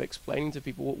just kind of explaining to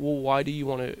people, well, why do you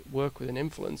want to work with an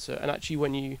influencer? And actually,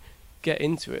 when you get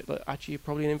into it, like, actually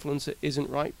probably an influencer isn't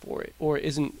right for it, or it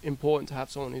isn't important to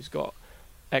have someone who's got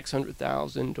X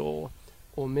 100,000 or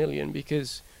million.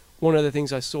 Because one of the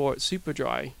things I saw at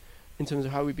Superdry in terms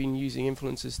of how we've been using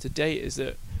influencers to date is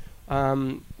that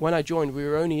when I joined, we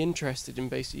were only interested in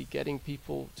basically getting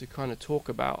people to kind of talk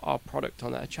about our product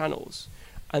on their channels.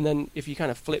 And then if you kind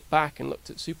of flip back and looked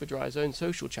at Superdry's own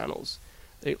social channels,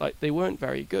 they weren't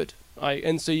very good.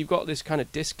 And so you've got this kind of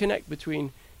disconnect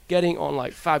between getting on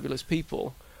like fabulous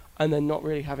people and then not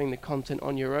really having the content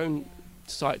on your own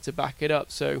site to back it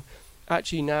up. So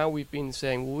actually now we've been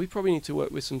saying, well, we probably need to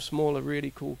work with some smaller,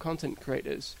 really cool content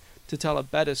creators to tell a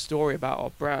better story about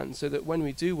our brand, so that when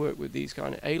we do work with these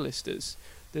kind of A-listers,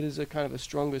 that is a kind of a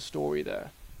stronger story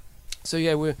there. So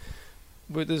yeah,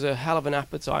 there's a hell of an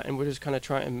appetite, and we're just kind of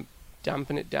trying to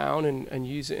dampen it down and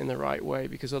use it in the right way,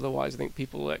 because otherwise I think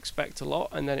people will expect a lot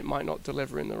and then it might not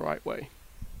deliver in the right way.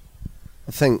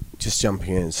 I think, just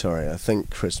jumping in, I think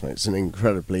Chris makes an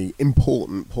incredibly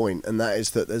important point, and that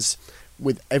is that there's,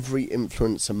 with every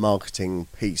influencer marketing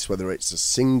piece, whether it's a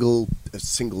single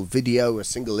video, a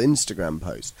single Instagram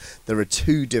post, there are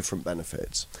two different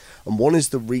benefits. And one is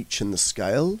the reach and the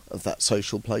scale of that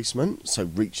social placement, so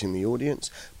reaching the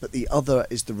audience, but the other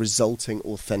is the resulting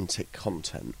authentic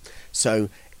content. So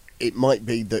it might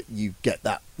be that you get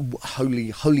that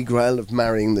holy grail of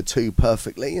marrying the two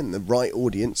perfectly, and the right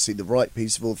audience see the right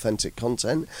piece of authentic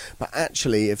content. But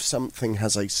actually, if something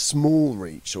has a small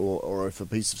reach, or if a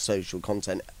piece of social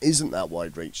content isn't that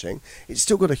wide reaching, it's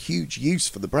still got a huge use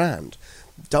for the brand.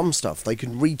 Dumb stuff, they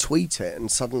can retweet it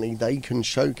and suddenly they can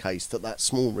showcase that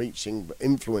small reaching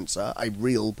influencer, a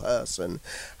real person,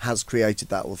 has created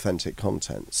that authentic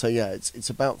content. So yeah, it's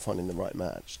about finding the right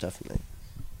match, definitely.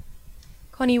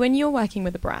 Connie, when you're working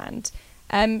with a brand,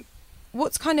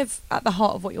 what's kind of at the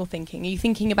heart of what you're thinking? Are you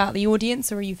thinking about the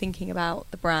audience, or are you thinking about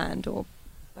the brand, or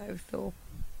both? Or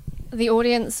the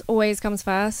audience always comes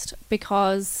first,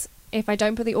 because if I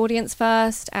don't put the audience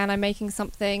first and I'm making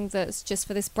something that's just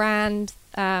for this brand,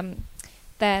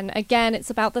 then again, it's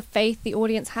about the faith the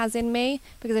audience has in me.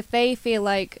 Because if they feel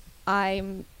like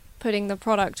I'm putting the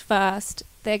product first,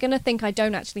 they're going to think I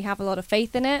don't actually have a lot of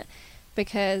faith in it,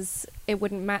 because it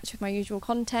wouldn't match with my usual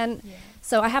content. Yeah.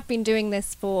 So I have been doing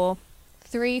this for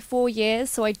 3-4 years,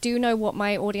 so I do know what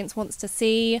my audience wants to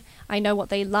see. I know what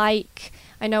they like.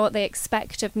 I know what they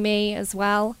expect of me as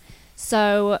well.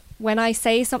 So when I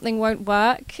say something won't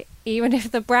work, even if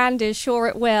the brand is sure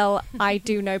it will, I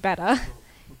do know better.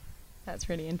 That's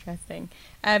really interesting.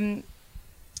 Sorry,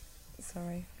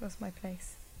 lost my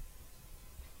place.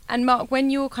 And Mark, when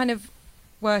you're kind of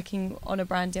working on a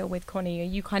brand deal with Connie, are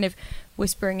you kind of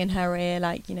whispering in her ear,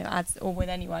 like, adds, or with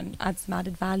anyone, add some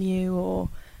added value, or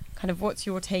kind of what's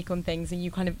your take on things? Are you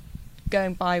kind of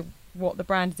going by what the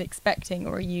brand is expecting,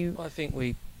 or are you... Well, I think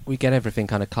we get everything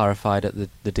kind of clarified at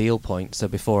the deal point. So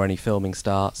before any filming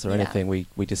starts or anything,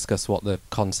 we discuss what the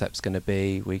concept's going to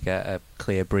be. We get a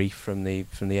clear brief from the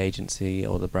agency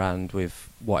or the brand with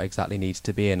what exactly needs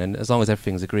to be in. And as long as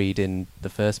everything's agreed in the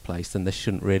first place, then there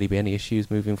shouldn't really be any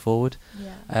issues moving forward.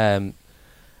 Yeah.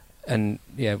 And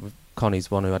yeah,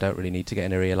 Connie's one who I don't really need to get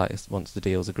in her ear. Like, once the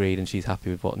deal's agreed and she's happy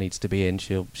with what needs to be in,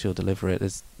 she'll deliver it.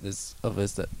 There's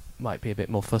others that might be a bit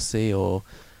more fussy or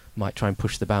might try and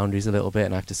push the boundaries a little bit,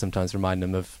 and I have to sometimes remind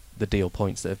them of the deal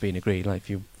points that have been agreed. Like,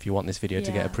 if you want this video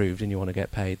to get approved and you want to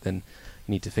get paid, then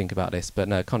you need to think about this. But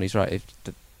no, Connie's right. If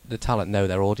the talent know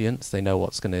their audience, they know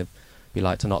what's going to be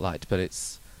liked or not liked, but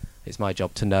it's my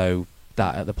job to know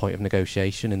that at the point of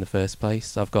negotiation in the first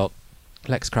place. I've got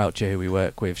Lex Croucher, who we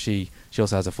work with. She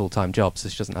also has a full-time job, so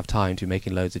she doesn't have time to be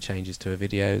making loads of changes to her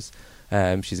videos.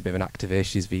 She's a bit of an activist,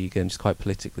 she's vegan, she's quite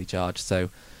politically charged,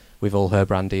 so with all her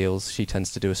brand deals, she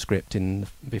tends to do a script in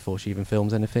before she even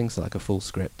films anything, so like a full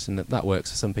script, and that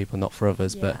works for some people, not for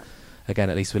others. But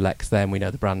again, at least with Lex, then we know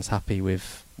the brand's happy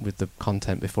with the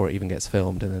content before it even gets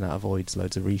filmed, and then that avoids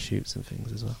loads of reshoots and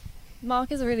things as well.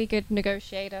 Mark is a really good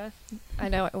negotiator. I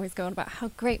know I always go on about how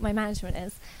great my management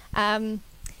is.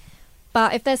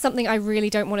 But if there's something I really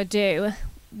don't want to do,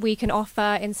 we can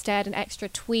offer instead an extra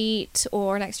tweet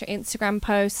or an extra Instagram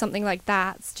post, something like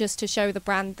that, just to show the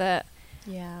brand that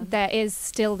there is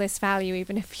still this value,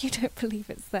 even if you don't believe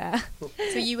it's there.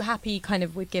 So you happy kind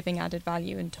of with giving added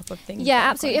value on top of things? Yeah,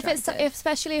 absolutely.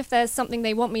 Especially if there's something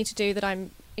they want me to do that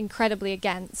I'm incredibly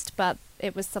against, but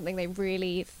it was something they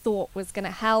really thought was going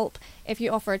to help. If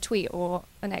you offer a tweet or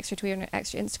an extra tweet or an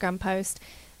extra Instagram post,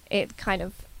 it kind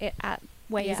of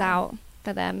weighs out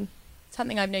for them.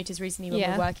 Something I've noticed recently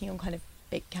when we're working on kind of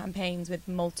big campaigns with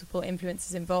multiple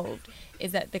influencers involved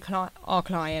is that our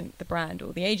client, the brand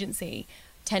or the agency,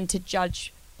 tend to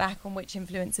judge back on which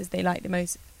influencers they like the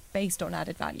most based on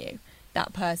added value.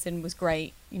 That person was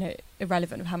great,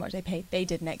 irrelevant of how much they paid. They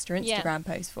did an extra Instagram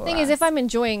post for us. The thing is,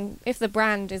 if the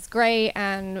brand is great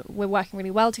and we're working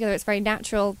really well together, it's very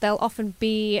natural, there'll often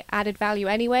be added value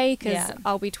anyway, because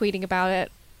I'll be tweeting about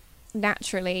it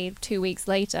naturally 2 weeks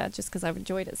later just because I've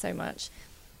enjoyed it so much.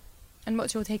 And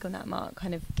what's your take on that, Mark?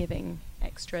 Kind of giving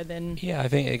extra than... Yeah, I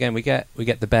think, again, we get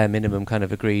the bare minimum kind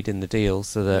of agreed in the deal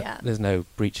so that there's no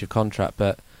breach of contract.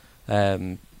 But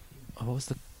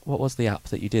what was the app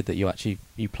that you did that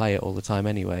you play it all the time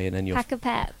anyway, and then you're Pack of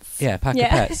Pets. Yeah, Pack of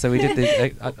Pets. So we did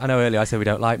this. I know earlier I said we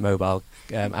don't like mobile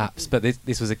apps, but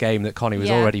this was a game that Connie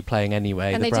was already playing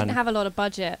anyway. And they didn't have a lot of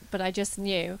budget, but I just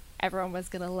knew everyone was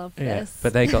going to love this.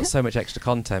 But they got so much extra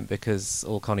content because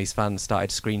all Connie's fans started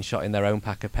screenshotting their own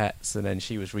Pack of Pets, and then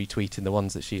she was retweeting the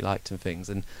ones that she liked and things,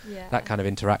 and that kind of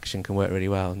interaction can work really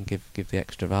well and give the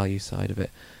extra value side of it.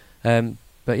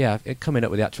 But yeah, coming up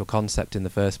with the actual concept in the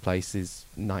first place is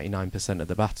 99% of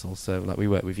the battle. So like we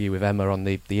worked with Emma on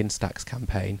the Instax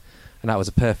campaign, and that was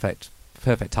a perfect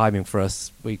timing for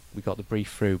us. We got the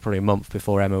brief through probably a month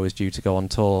before Emma was due to go on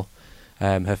tour,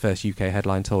 her first UK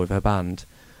headline tour with her band.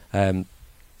 And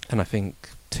I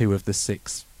think 2 of the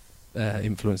 6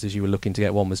 influencers you were looking to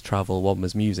get, one was travel, one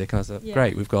was music. And I was like,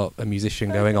 great, we've got a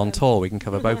musician going on tour, we can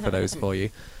cover both of those for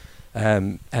you.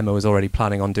 Emma was already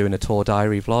planning on doing a tour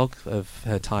diary vlog of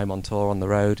her time on tour on the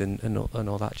road and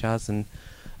all that jazz, and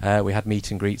we had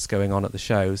meet and greets going on at the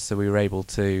shows, so we were able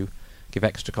to give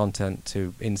extra content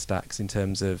to Instax in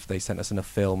terms of they sent us enough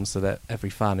films so that every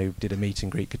fan who did a meet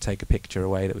and greet could take a picture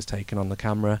away that was taken on the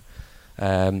camera,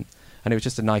 and it was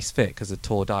just a nice fit because a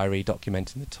tour diary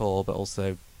documenting the tour but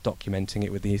also documenting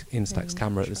it with the Instax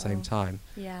camera at the same time.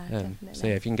 Definitely. So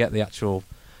if you can get the actual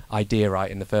idea right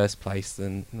in the first place,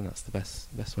 then that's the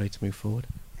best way to move forward.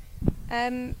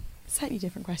 Slightly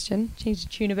different question, change the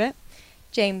tune a bit.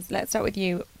 James, let's start with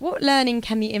you. What learning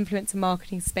can the influencer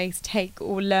marketing space take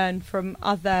or learn from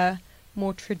other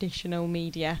more traditional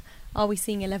media? Are we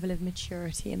seeing a level of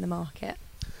maturity in the market?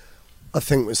 I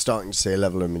think we're starting to see a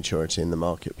level of maturity in the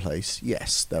marketplace.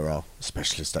 Yes, there are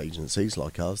specialist agencies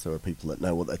like ours. There are people that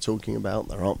know what they're talking about.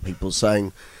 There aren't people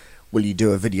saying, will you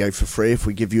do a video for free if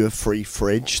we give you a free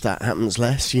fridge? That happens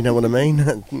less, you know what I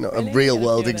mean? Not a real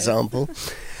world example.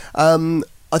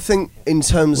 I think in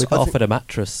terms... We've offered a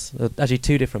mattress. Actually,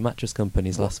 2 different mattress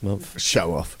companies last month.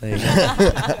 Show off. There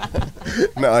you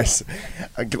go. Nice.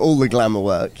 All the glamour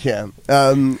work, yeah.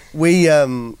 I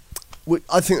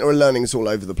think there are learnings all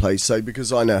over the place. So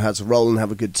because I know how to roll and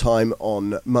have a good time,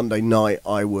 on Monday night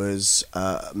I was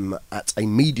at a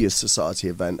Media Society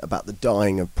event about the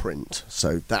dying of print.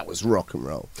 So that was rock and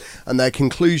roll. And their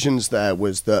conclusions there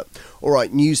was that, all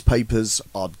right, newspapers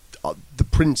are the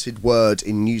printed word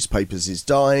in newspapers is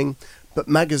dying, But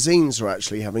magazines are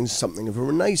actually having something of a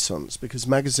renaissance, because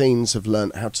magazines have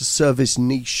learnt how to service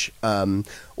niche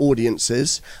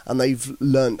audiences, and they've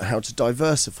learnt how to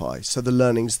diversify. So the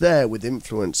learnings there with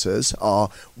influencers are,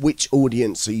 which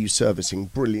audience are you servicing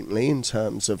brilliantly in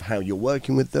terms of how you're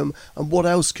working with them, and what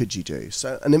else could you do?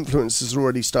 So an influencer's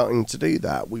already starting to do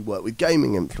that. We work with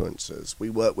gaming influencers, we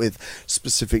work with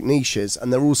specific niches,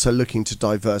 and they're also looking to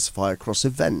diversify across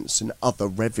events and other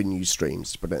revenue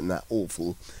streams, to put it in that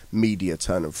awful media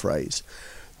turn of phrase.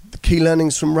 The key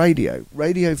learnings from radio.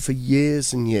 Radio for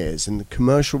years and years in the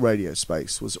commercial radio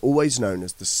space was always known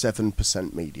as the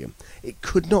 7% medium. It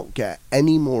could not get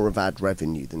any more of ad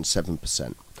revenue than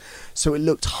 7%. So it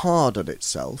looked hard at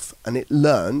itself, and it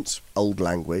learnt, old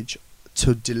language,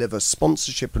 to deliver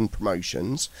sponsorship and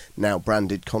promotions, now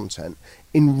branded content,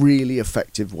 in really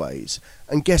effective ways.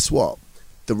 And guess what?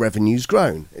 The revenue's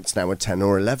grown. It's now a 10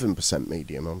 or 11%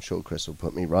 medium. I'm sure Chris will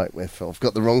put me right if I've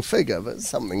got the wrong figure, but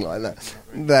something like that.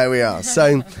 There we are.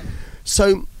 So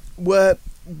what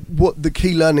the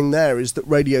key learning there is that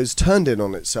radio's turned in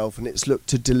on itself, and it's looked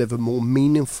to deliver more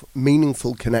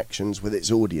meaningful connections with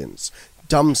its audience.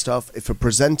 Dumb stuff, if a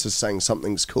presenter's saying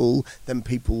something's cool, then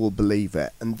people will believe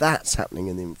it. And that's happening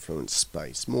in the influence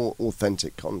space, more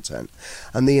authentic content.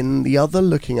 And the other,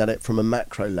 looking at it from a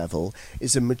macro level,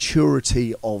 is a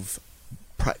maturity of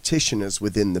practitioners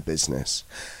within the business.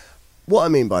 What I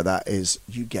mean by that is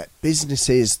you get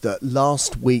businesses that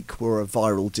last week were a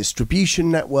viral distribution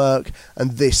network,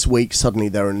 and this week suddenly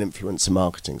they're an influencer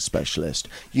marketing specialist.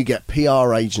 You get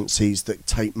PR agencies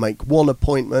that make one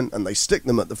appointment and they stick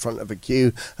them at the front of a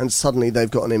queue, and suddenly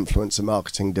they've got an influencer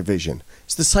marketing division.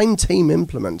 It's the same team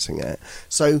implementing it.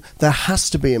 So there has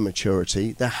to be a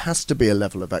maturity, there has to be a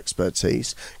level of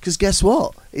expertise, because guess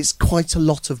what? It's quite a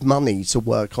lot of money to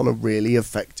work on a really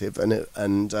effective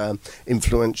and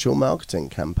influential marketing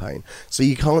campaign. So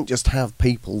you can't just have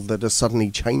people that are suddenly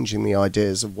changing the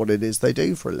ideas of what it is they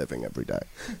do for a living every day.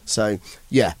 So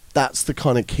yeah, that's the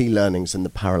kind of key learnings and the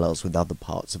parallels with other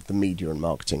parts of the media and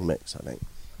marketing mix, I think.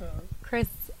 Chris,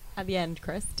 at the end,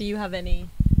 do you have any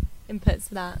inputs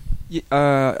for that?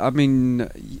 Yeah, I mean,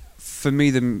 for me,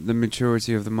 the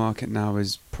maturity of the market now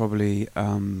is probably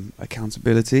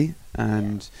accountability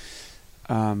and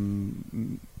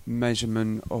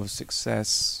measurement of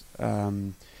success.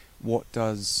 What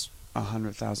does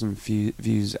 100,000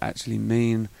 views actually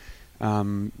mean?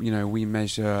 We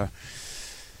measure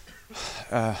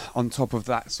on top of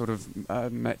that sort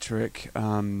of metric,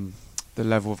 the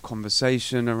level of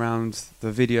conversation around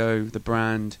the video, the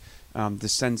brand, the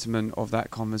sentiment of that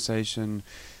conversation,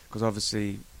 because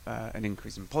obviously an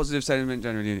increase in positive sentiment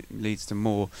generally leads to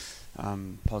more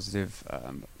positive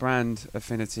brand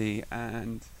affinity,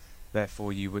 and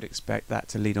therefore you would expect that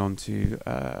to lead on to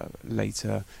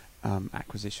later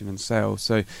acquisition and sales.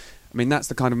 So, I mean, that's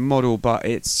the kind of model, but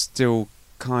it's still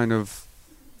kind of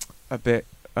a bit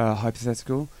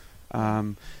hypothetical.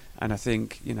 And I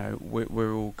think,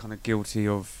 we're all kind of guilty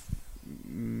of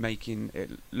making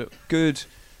it look good,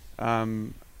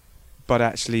 but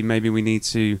actually maybe we need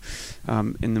to,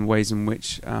 in the ways in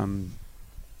which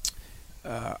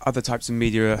other types of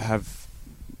media have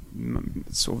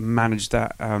sort of managed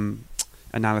that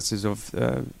analysis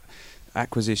of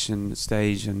acquisition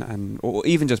stage and or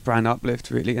even just brand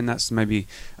uplift, really. And that's maybe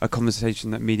a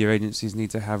conversation that media agencies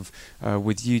need to have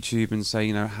with YouTube, and say,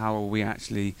 how are we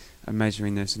actually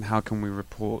measuring this, and how can we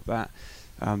report that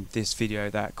this video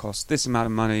that cost this amount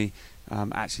of money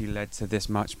actually led to this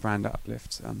much brand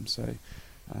uplift. So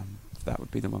that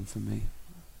would be the one for me.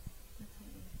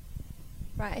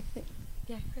 Right, I think,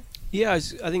 yeah, Chris. Yeah,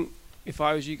 I think if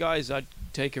I was you guys, I'd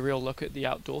take a real look at the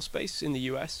outdoor space in the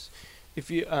US. If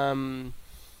you, one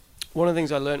of the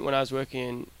things I learned when I was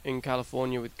working in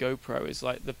California with GoPro is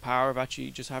like the power of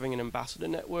actually just having an ambassador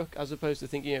network, as opposed to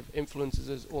thinking of influencers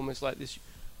as almost like this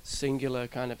singular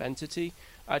kind of entity.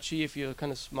 Actually, if you're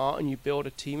kind of smart and you build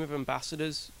a team of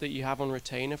ambassadors that you have on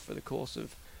retainer for the course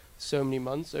of so many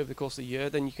months over the course of the year,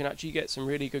 then you can actually get some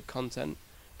really good content,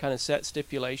 kind of set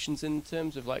stipulations in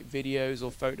terms of like videos or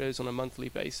photos on a monthly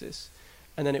basis,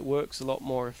 and then it works a lot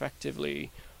more effectively.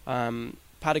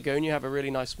 Patagonia have a really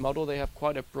nice model. They have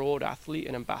quite a broad athlete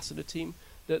and ambassador team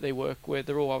that they work with.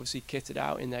 They're all obviously kitted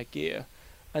out in their gear,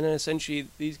 and then essentially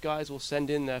these guys will send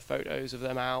in their photos of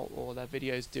them out or their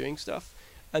videos doing stuff,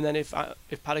 and then if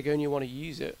Patagonia want to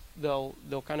use it, they'll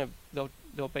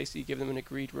basically give them an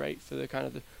agreed rate for the kind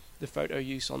of the photo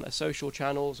use on their social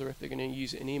channels, or if they're going to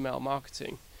use it in email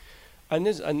marketing, and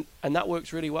that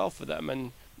works really well for them.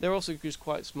 And they're also just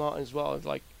quite smart as well, of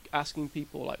like asking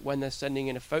people, like when they're sending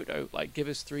in a photo, like give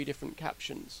us 3 different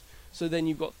captions, so then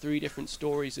you've got 3 different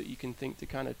stories that you can think to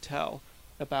kind of tell,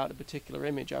 about a particular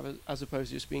image, as opposed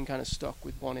to just being kind of stuck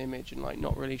with one image and like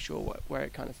not really sure where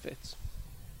it kind of fits.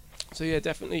 So yeah,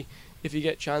 definitely, if you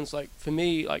get a chance, like for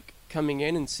me, like coming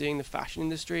in and seeing the fashion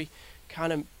industry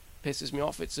kind of pisses me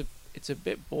off. It's a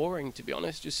bit boring, to be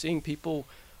honest, just seeing people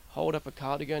hold up a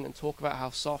cardigan and talk about how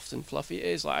soft and fluffy it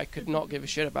is. Like, I could not give a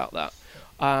shit about that.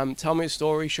 Tell me a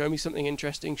story, show me something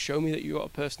interesting, show me that you got a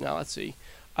personality,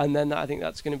 and then I think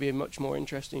that's going to be much more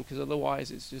interesting, because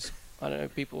otherwise it's just, I don't know,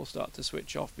 people will start to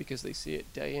switch off because they see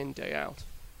it day in, day out.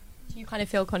 Do you kind of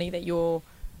feel, Connie, that you're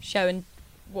showing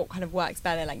what kind of works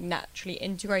better, like naturally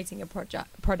integrating a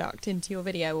product into your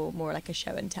video, or more like a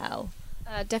show and tell?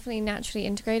 Definitely naturally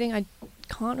integrating. I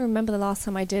can't remember the last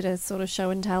time I did a sort of show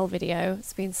and tell video.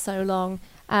 It's been so long.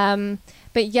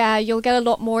 But yeah, you'll get a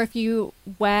lot more if you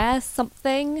wear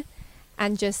something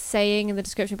and just saying in the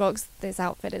description box, this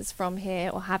outfit is from here,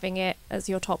 or having it as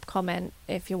your top comment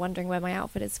if you're wondering where my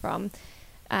outfit is from.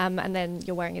 And then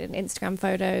you're wearing it in Instagram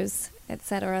photos,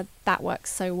 etc. That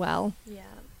works so well. Yeah.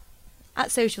 At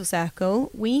Social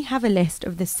Circle, we have a list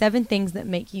of the 7 things that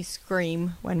make you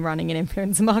scream when running an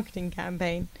influencer marketing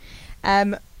campaign.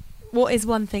 What is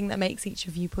one thing that makes each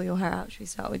of you pull your hair out? Should we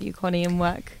start with you, Connie, and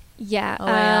work?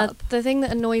 Yeah, the thing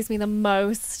that annoys me the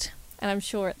most, and I'm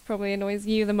sure it probably annoys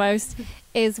you the most,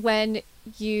 is when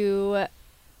you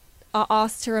are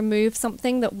asked to remove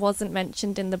something that wasn't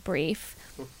mentioned in the brief.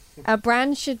 A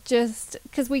brand should just,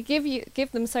 because we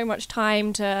give them so much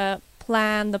time to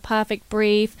plan the perfect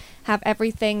brief, have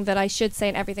everything that I should say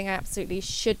and everything I absolutely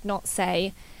should not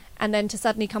say, and then to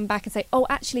suddenly come back and say, oh,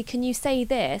 actually, can you say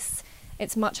this?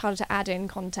 It's much harder to add in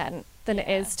content than it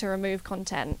is to remove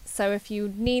content. So if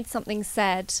you need something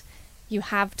said, you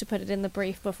have to put it in the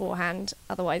brief beforehand,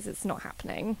 otherwise it's not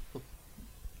happening.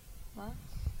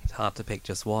 It's hard to pick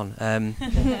just one.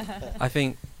 I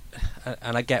think,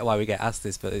 and I get why we get asked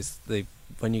this, but it's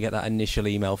when you get that initial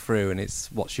email through and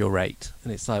it's, what's your rate?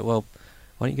 And it's like, well,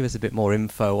 why don't you give us a bit more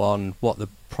info on what the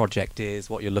project is,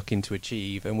 what you're looking to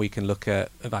achieve, and we can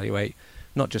evaluate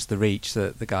not just the reach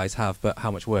that the guys have, but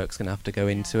how much work's going to have to go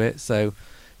into it. So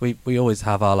we always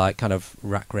have our like kind of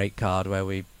rack rate card where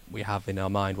we have in our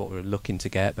mind what we're looking to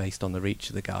get based on the reach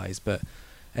of the guys, but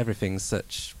everything's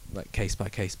such like case by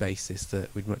case basis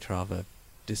that we'd much rather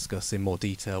discuss in more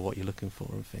detail what you're looking for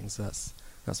and things.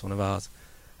 That's one of ours.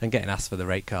 And getting asked for the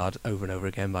rate card over and over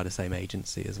again by the same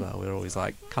agency as well. We're always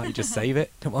like, can't you just save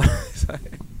it? Come on.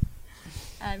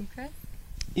 Chris?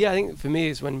 Yeah, I think for me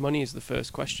is when money is the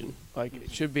first question. Like,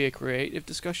 it should be a creative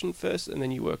discussion first, and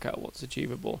then you work out what's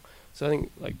achievable. So I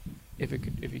think, like, if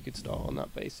you could start on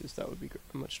that basis, that would be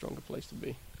a much stronger place to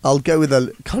be. I'll go with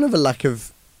a kind of a lack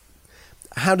of.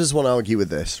 How does one argue with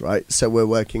this, right? So we're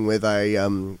working with a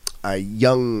young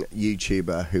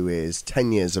YouTuber who is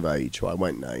 10 years of age, who I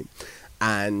won't name,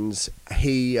 and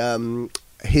he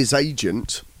his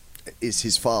agent is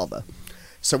his father.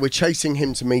 So we're chasing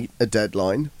him to meet a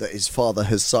deadline that his father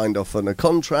has signed off on a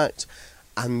contract,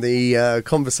 and the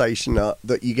conversation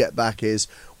that you get back is,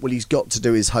 well, he's got to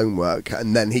do his homework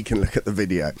and then he can look at the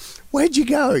video. Where'd you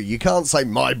go? You can't say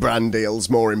my brand deal's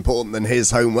more important than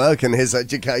his homework and his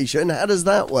education. How does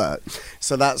that work?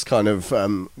 So that's kind of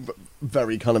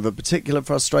very kind of a particular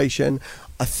frustration.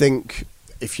 I think,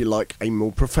 if you like, a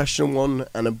more professional one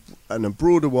and a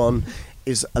broader one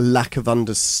is a lack of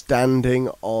understanding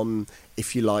on,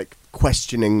 if you like,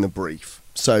 questioning the brief.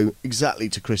 So exactly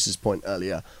to Chris's point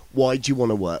earlier, why do you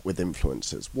want to work with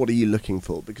influencers? What are you looking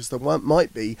for? Because there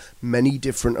might be many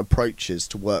different approaches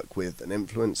to work with an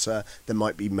influencer. There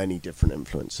might be many different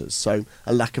influencers. So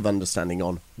a lack of understanding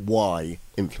on why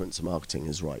influencer marketing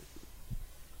is right.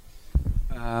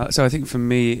 So I think for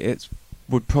me, it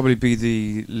would probably be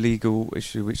the legal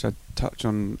issue, which I touched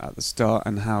on at the start,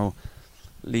 and how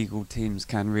legal teams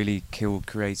can really kill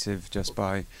creative just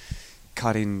by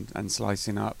cutting and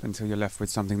slicing up until you're left with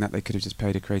something that they could have just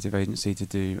paid a creative agency to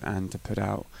do and to put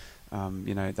out.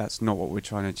 That's not what we're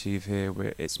trying to achieve here.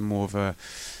 It's more of a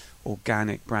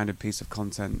organic branded piece of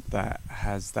content that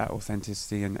has that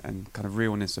authenticity and kind of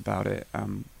realness about it,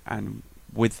 and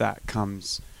with that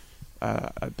comes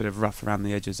a bit of rough around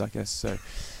the edges, I guess. So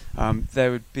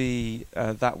there would be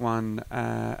that one,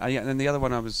 and then the other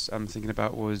one I was thinking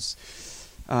about was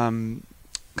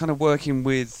kind of working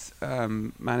with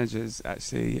managers,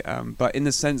 actually, but in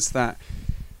the sense that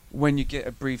when you get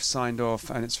a brief signed off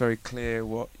and it's very clear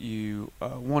what you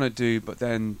want to do, but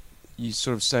then you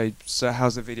sort of say, so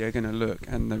how's the video going to look?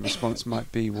 And the response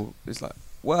might be, well, it's like,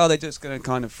 well, they're just going to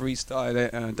kind of freestyle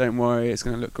it, don't worry, it's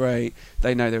going to look great,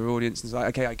 they know their audience. And it's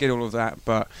like, okay, I get all of that,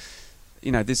 but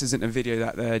this isn't a video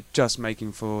that they're just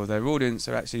making for their audience.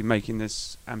 They're actually making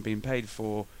this and being paid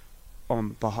for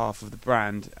on behalf of the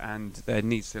brand, and there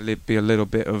needs to be a little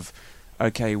bit of,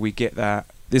 okay, we get that.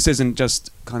 This isn't just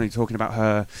Connie talking about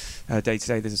her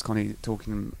day-to-day. This is Connie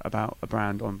talking about a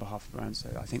brand on behalf of a brand. So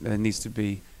I think there needs to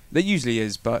be, there usually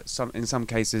is, but in some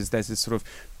cases there's this sort of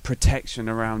protection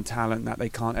around talent that they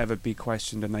can't ever be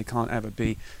questioned and they can't ever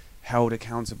be held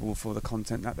accountable for the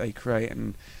content that they create.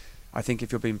 And I think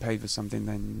if you're being paid for something,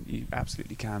 then you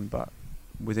absolutely can, but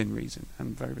within reason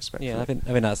and very respectful. Yeah, I think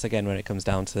that's again when it comes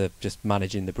down to just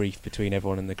managing the brief between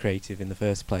everyone and the creative in the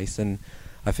first place. And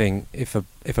I think if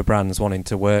a brand's wanting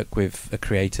to work with a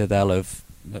creator,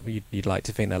 you'd like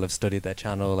to think they'll have studied their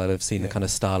channel, they'll have seen the kind of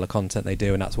style of content they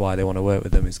do, and that's why they want to work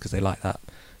with them, is because they like that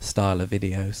style of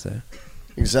video. So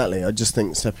exactly. I just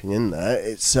think stepping in there,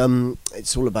 it's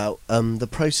all about the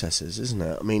processes, isn't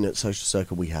it? I mean, at Social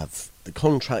Circle we have the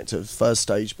contract at first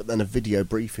stage, but then a video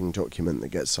briefing document that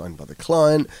gets signed by the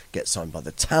client, gets signed by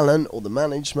the talent or the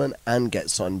management, and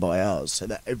gets signed by ours, so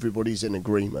that everybody's in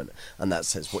agreement, and that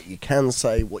says what you can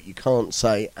say, what you can't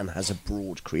say, and has a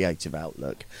broad creative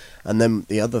outlook. And then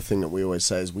the other thing that we always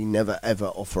say is we never ever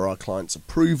offer our clients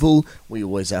approval, we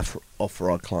always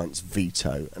offer our clients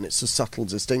veto. And it's a subtle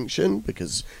distinction,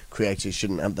 because creators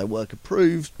shouldn't have their work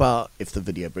approved, but if the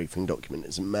video briefing document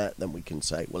isn't met, then we can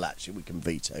say, well, actually we can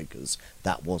veto because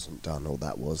that wasn't done or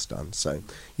that was done. So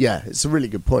yeah, it's a really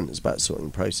good point. It's about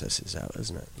sorting processes out,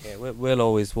 isn't it? Yeah, we'll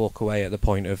always walk away at the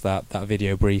point of that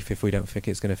video brief if we don't think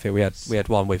it's going to fit. We had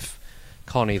one with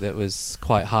Connie that was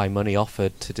quite high money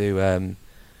offered to do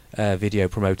video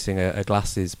promoting a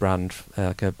glasses brand,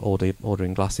 like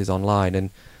ordering glasses online,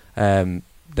 and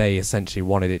they essentially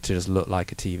wanted it to just look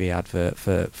like a TV advert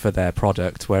for their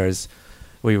product, whereas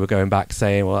we were going back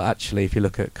saying, well, actually, if you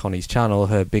look at Connie's channel,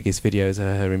 her biggest videos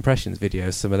are her impressions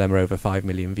videos. Some of them are over 5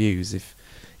 million views.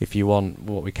 If you want,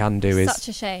 what we can do is... Such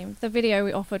a shame. The video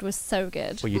we offered was so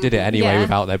good. Well, you did it anyway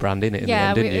without their brand in it in the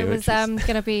end, didn't you? It was going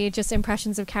to be just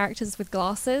impressions of characters with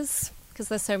glasses, because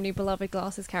there's so many beloved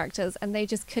glasses characters, and they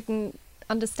just couldn't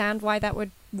understand why that would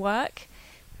work.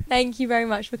 Thank you very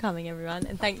much for coming, everyone,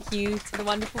 and thank you to the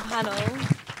wonderful panel.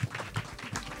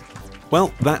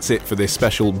 Well, that's it for this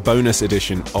special bonus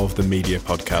edition of the Media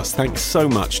Podcast. Thanks so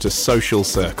much to Social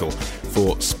Circle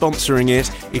for sponsoring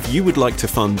it. If you would like to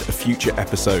fund a future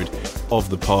episode of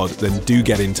the pod, then do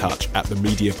get in touch at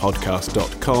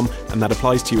themediapodcast.com, and that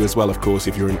applies to you as well, of course,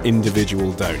 if you're an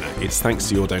individual donor. It's thanks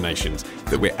to your donations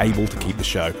that we're able to keep the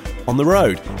show on the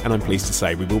road, and I'm pleased to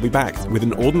say we will be back with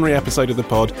an ordinary episode of the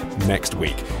pod next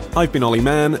week. I've been Ollie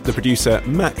Mann, the producer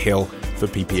Matt Hill for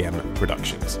PPM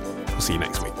Productions. We'll see you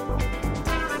next week.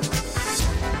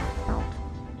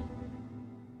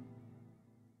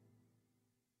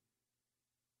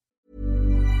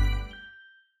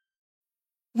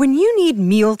 When you need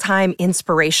mealtime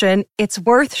inspiration, it's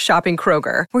worth shopping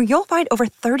Kroger, where you'll find over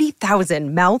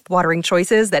 30,000 mouth-watering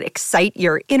choices that excite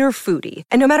your inner foodie.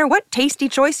 And no matter what tasty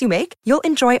choice you make, you'll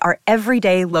enjoy our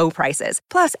everyday low prices,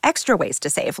 plus extra ways to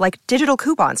save, like digital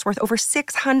coupons worth over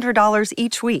 $600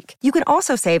 each week. You can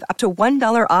also save up to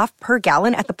 $1 off per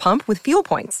gallon at the pump with fuel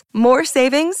points. More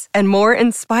savings and more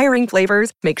inspiring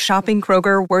flavors make shopping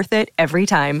Kroger worth it every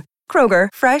time. Kroger,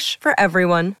 fresh for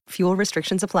everyone. Fuel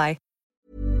restrictions apply.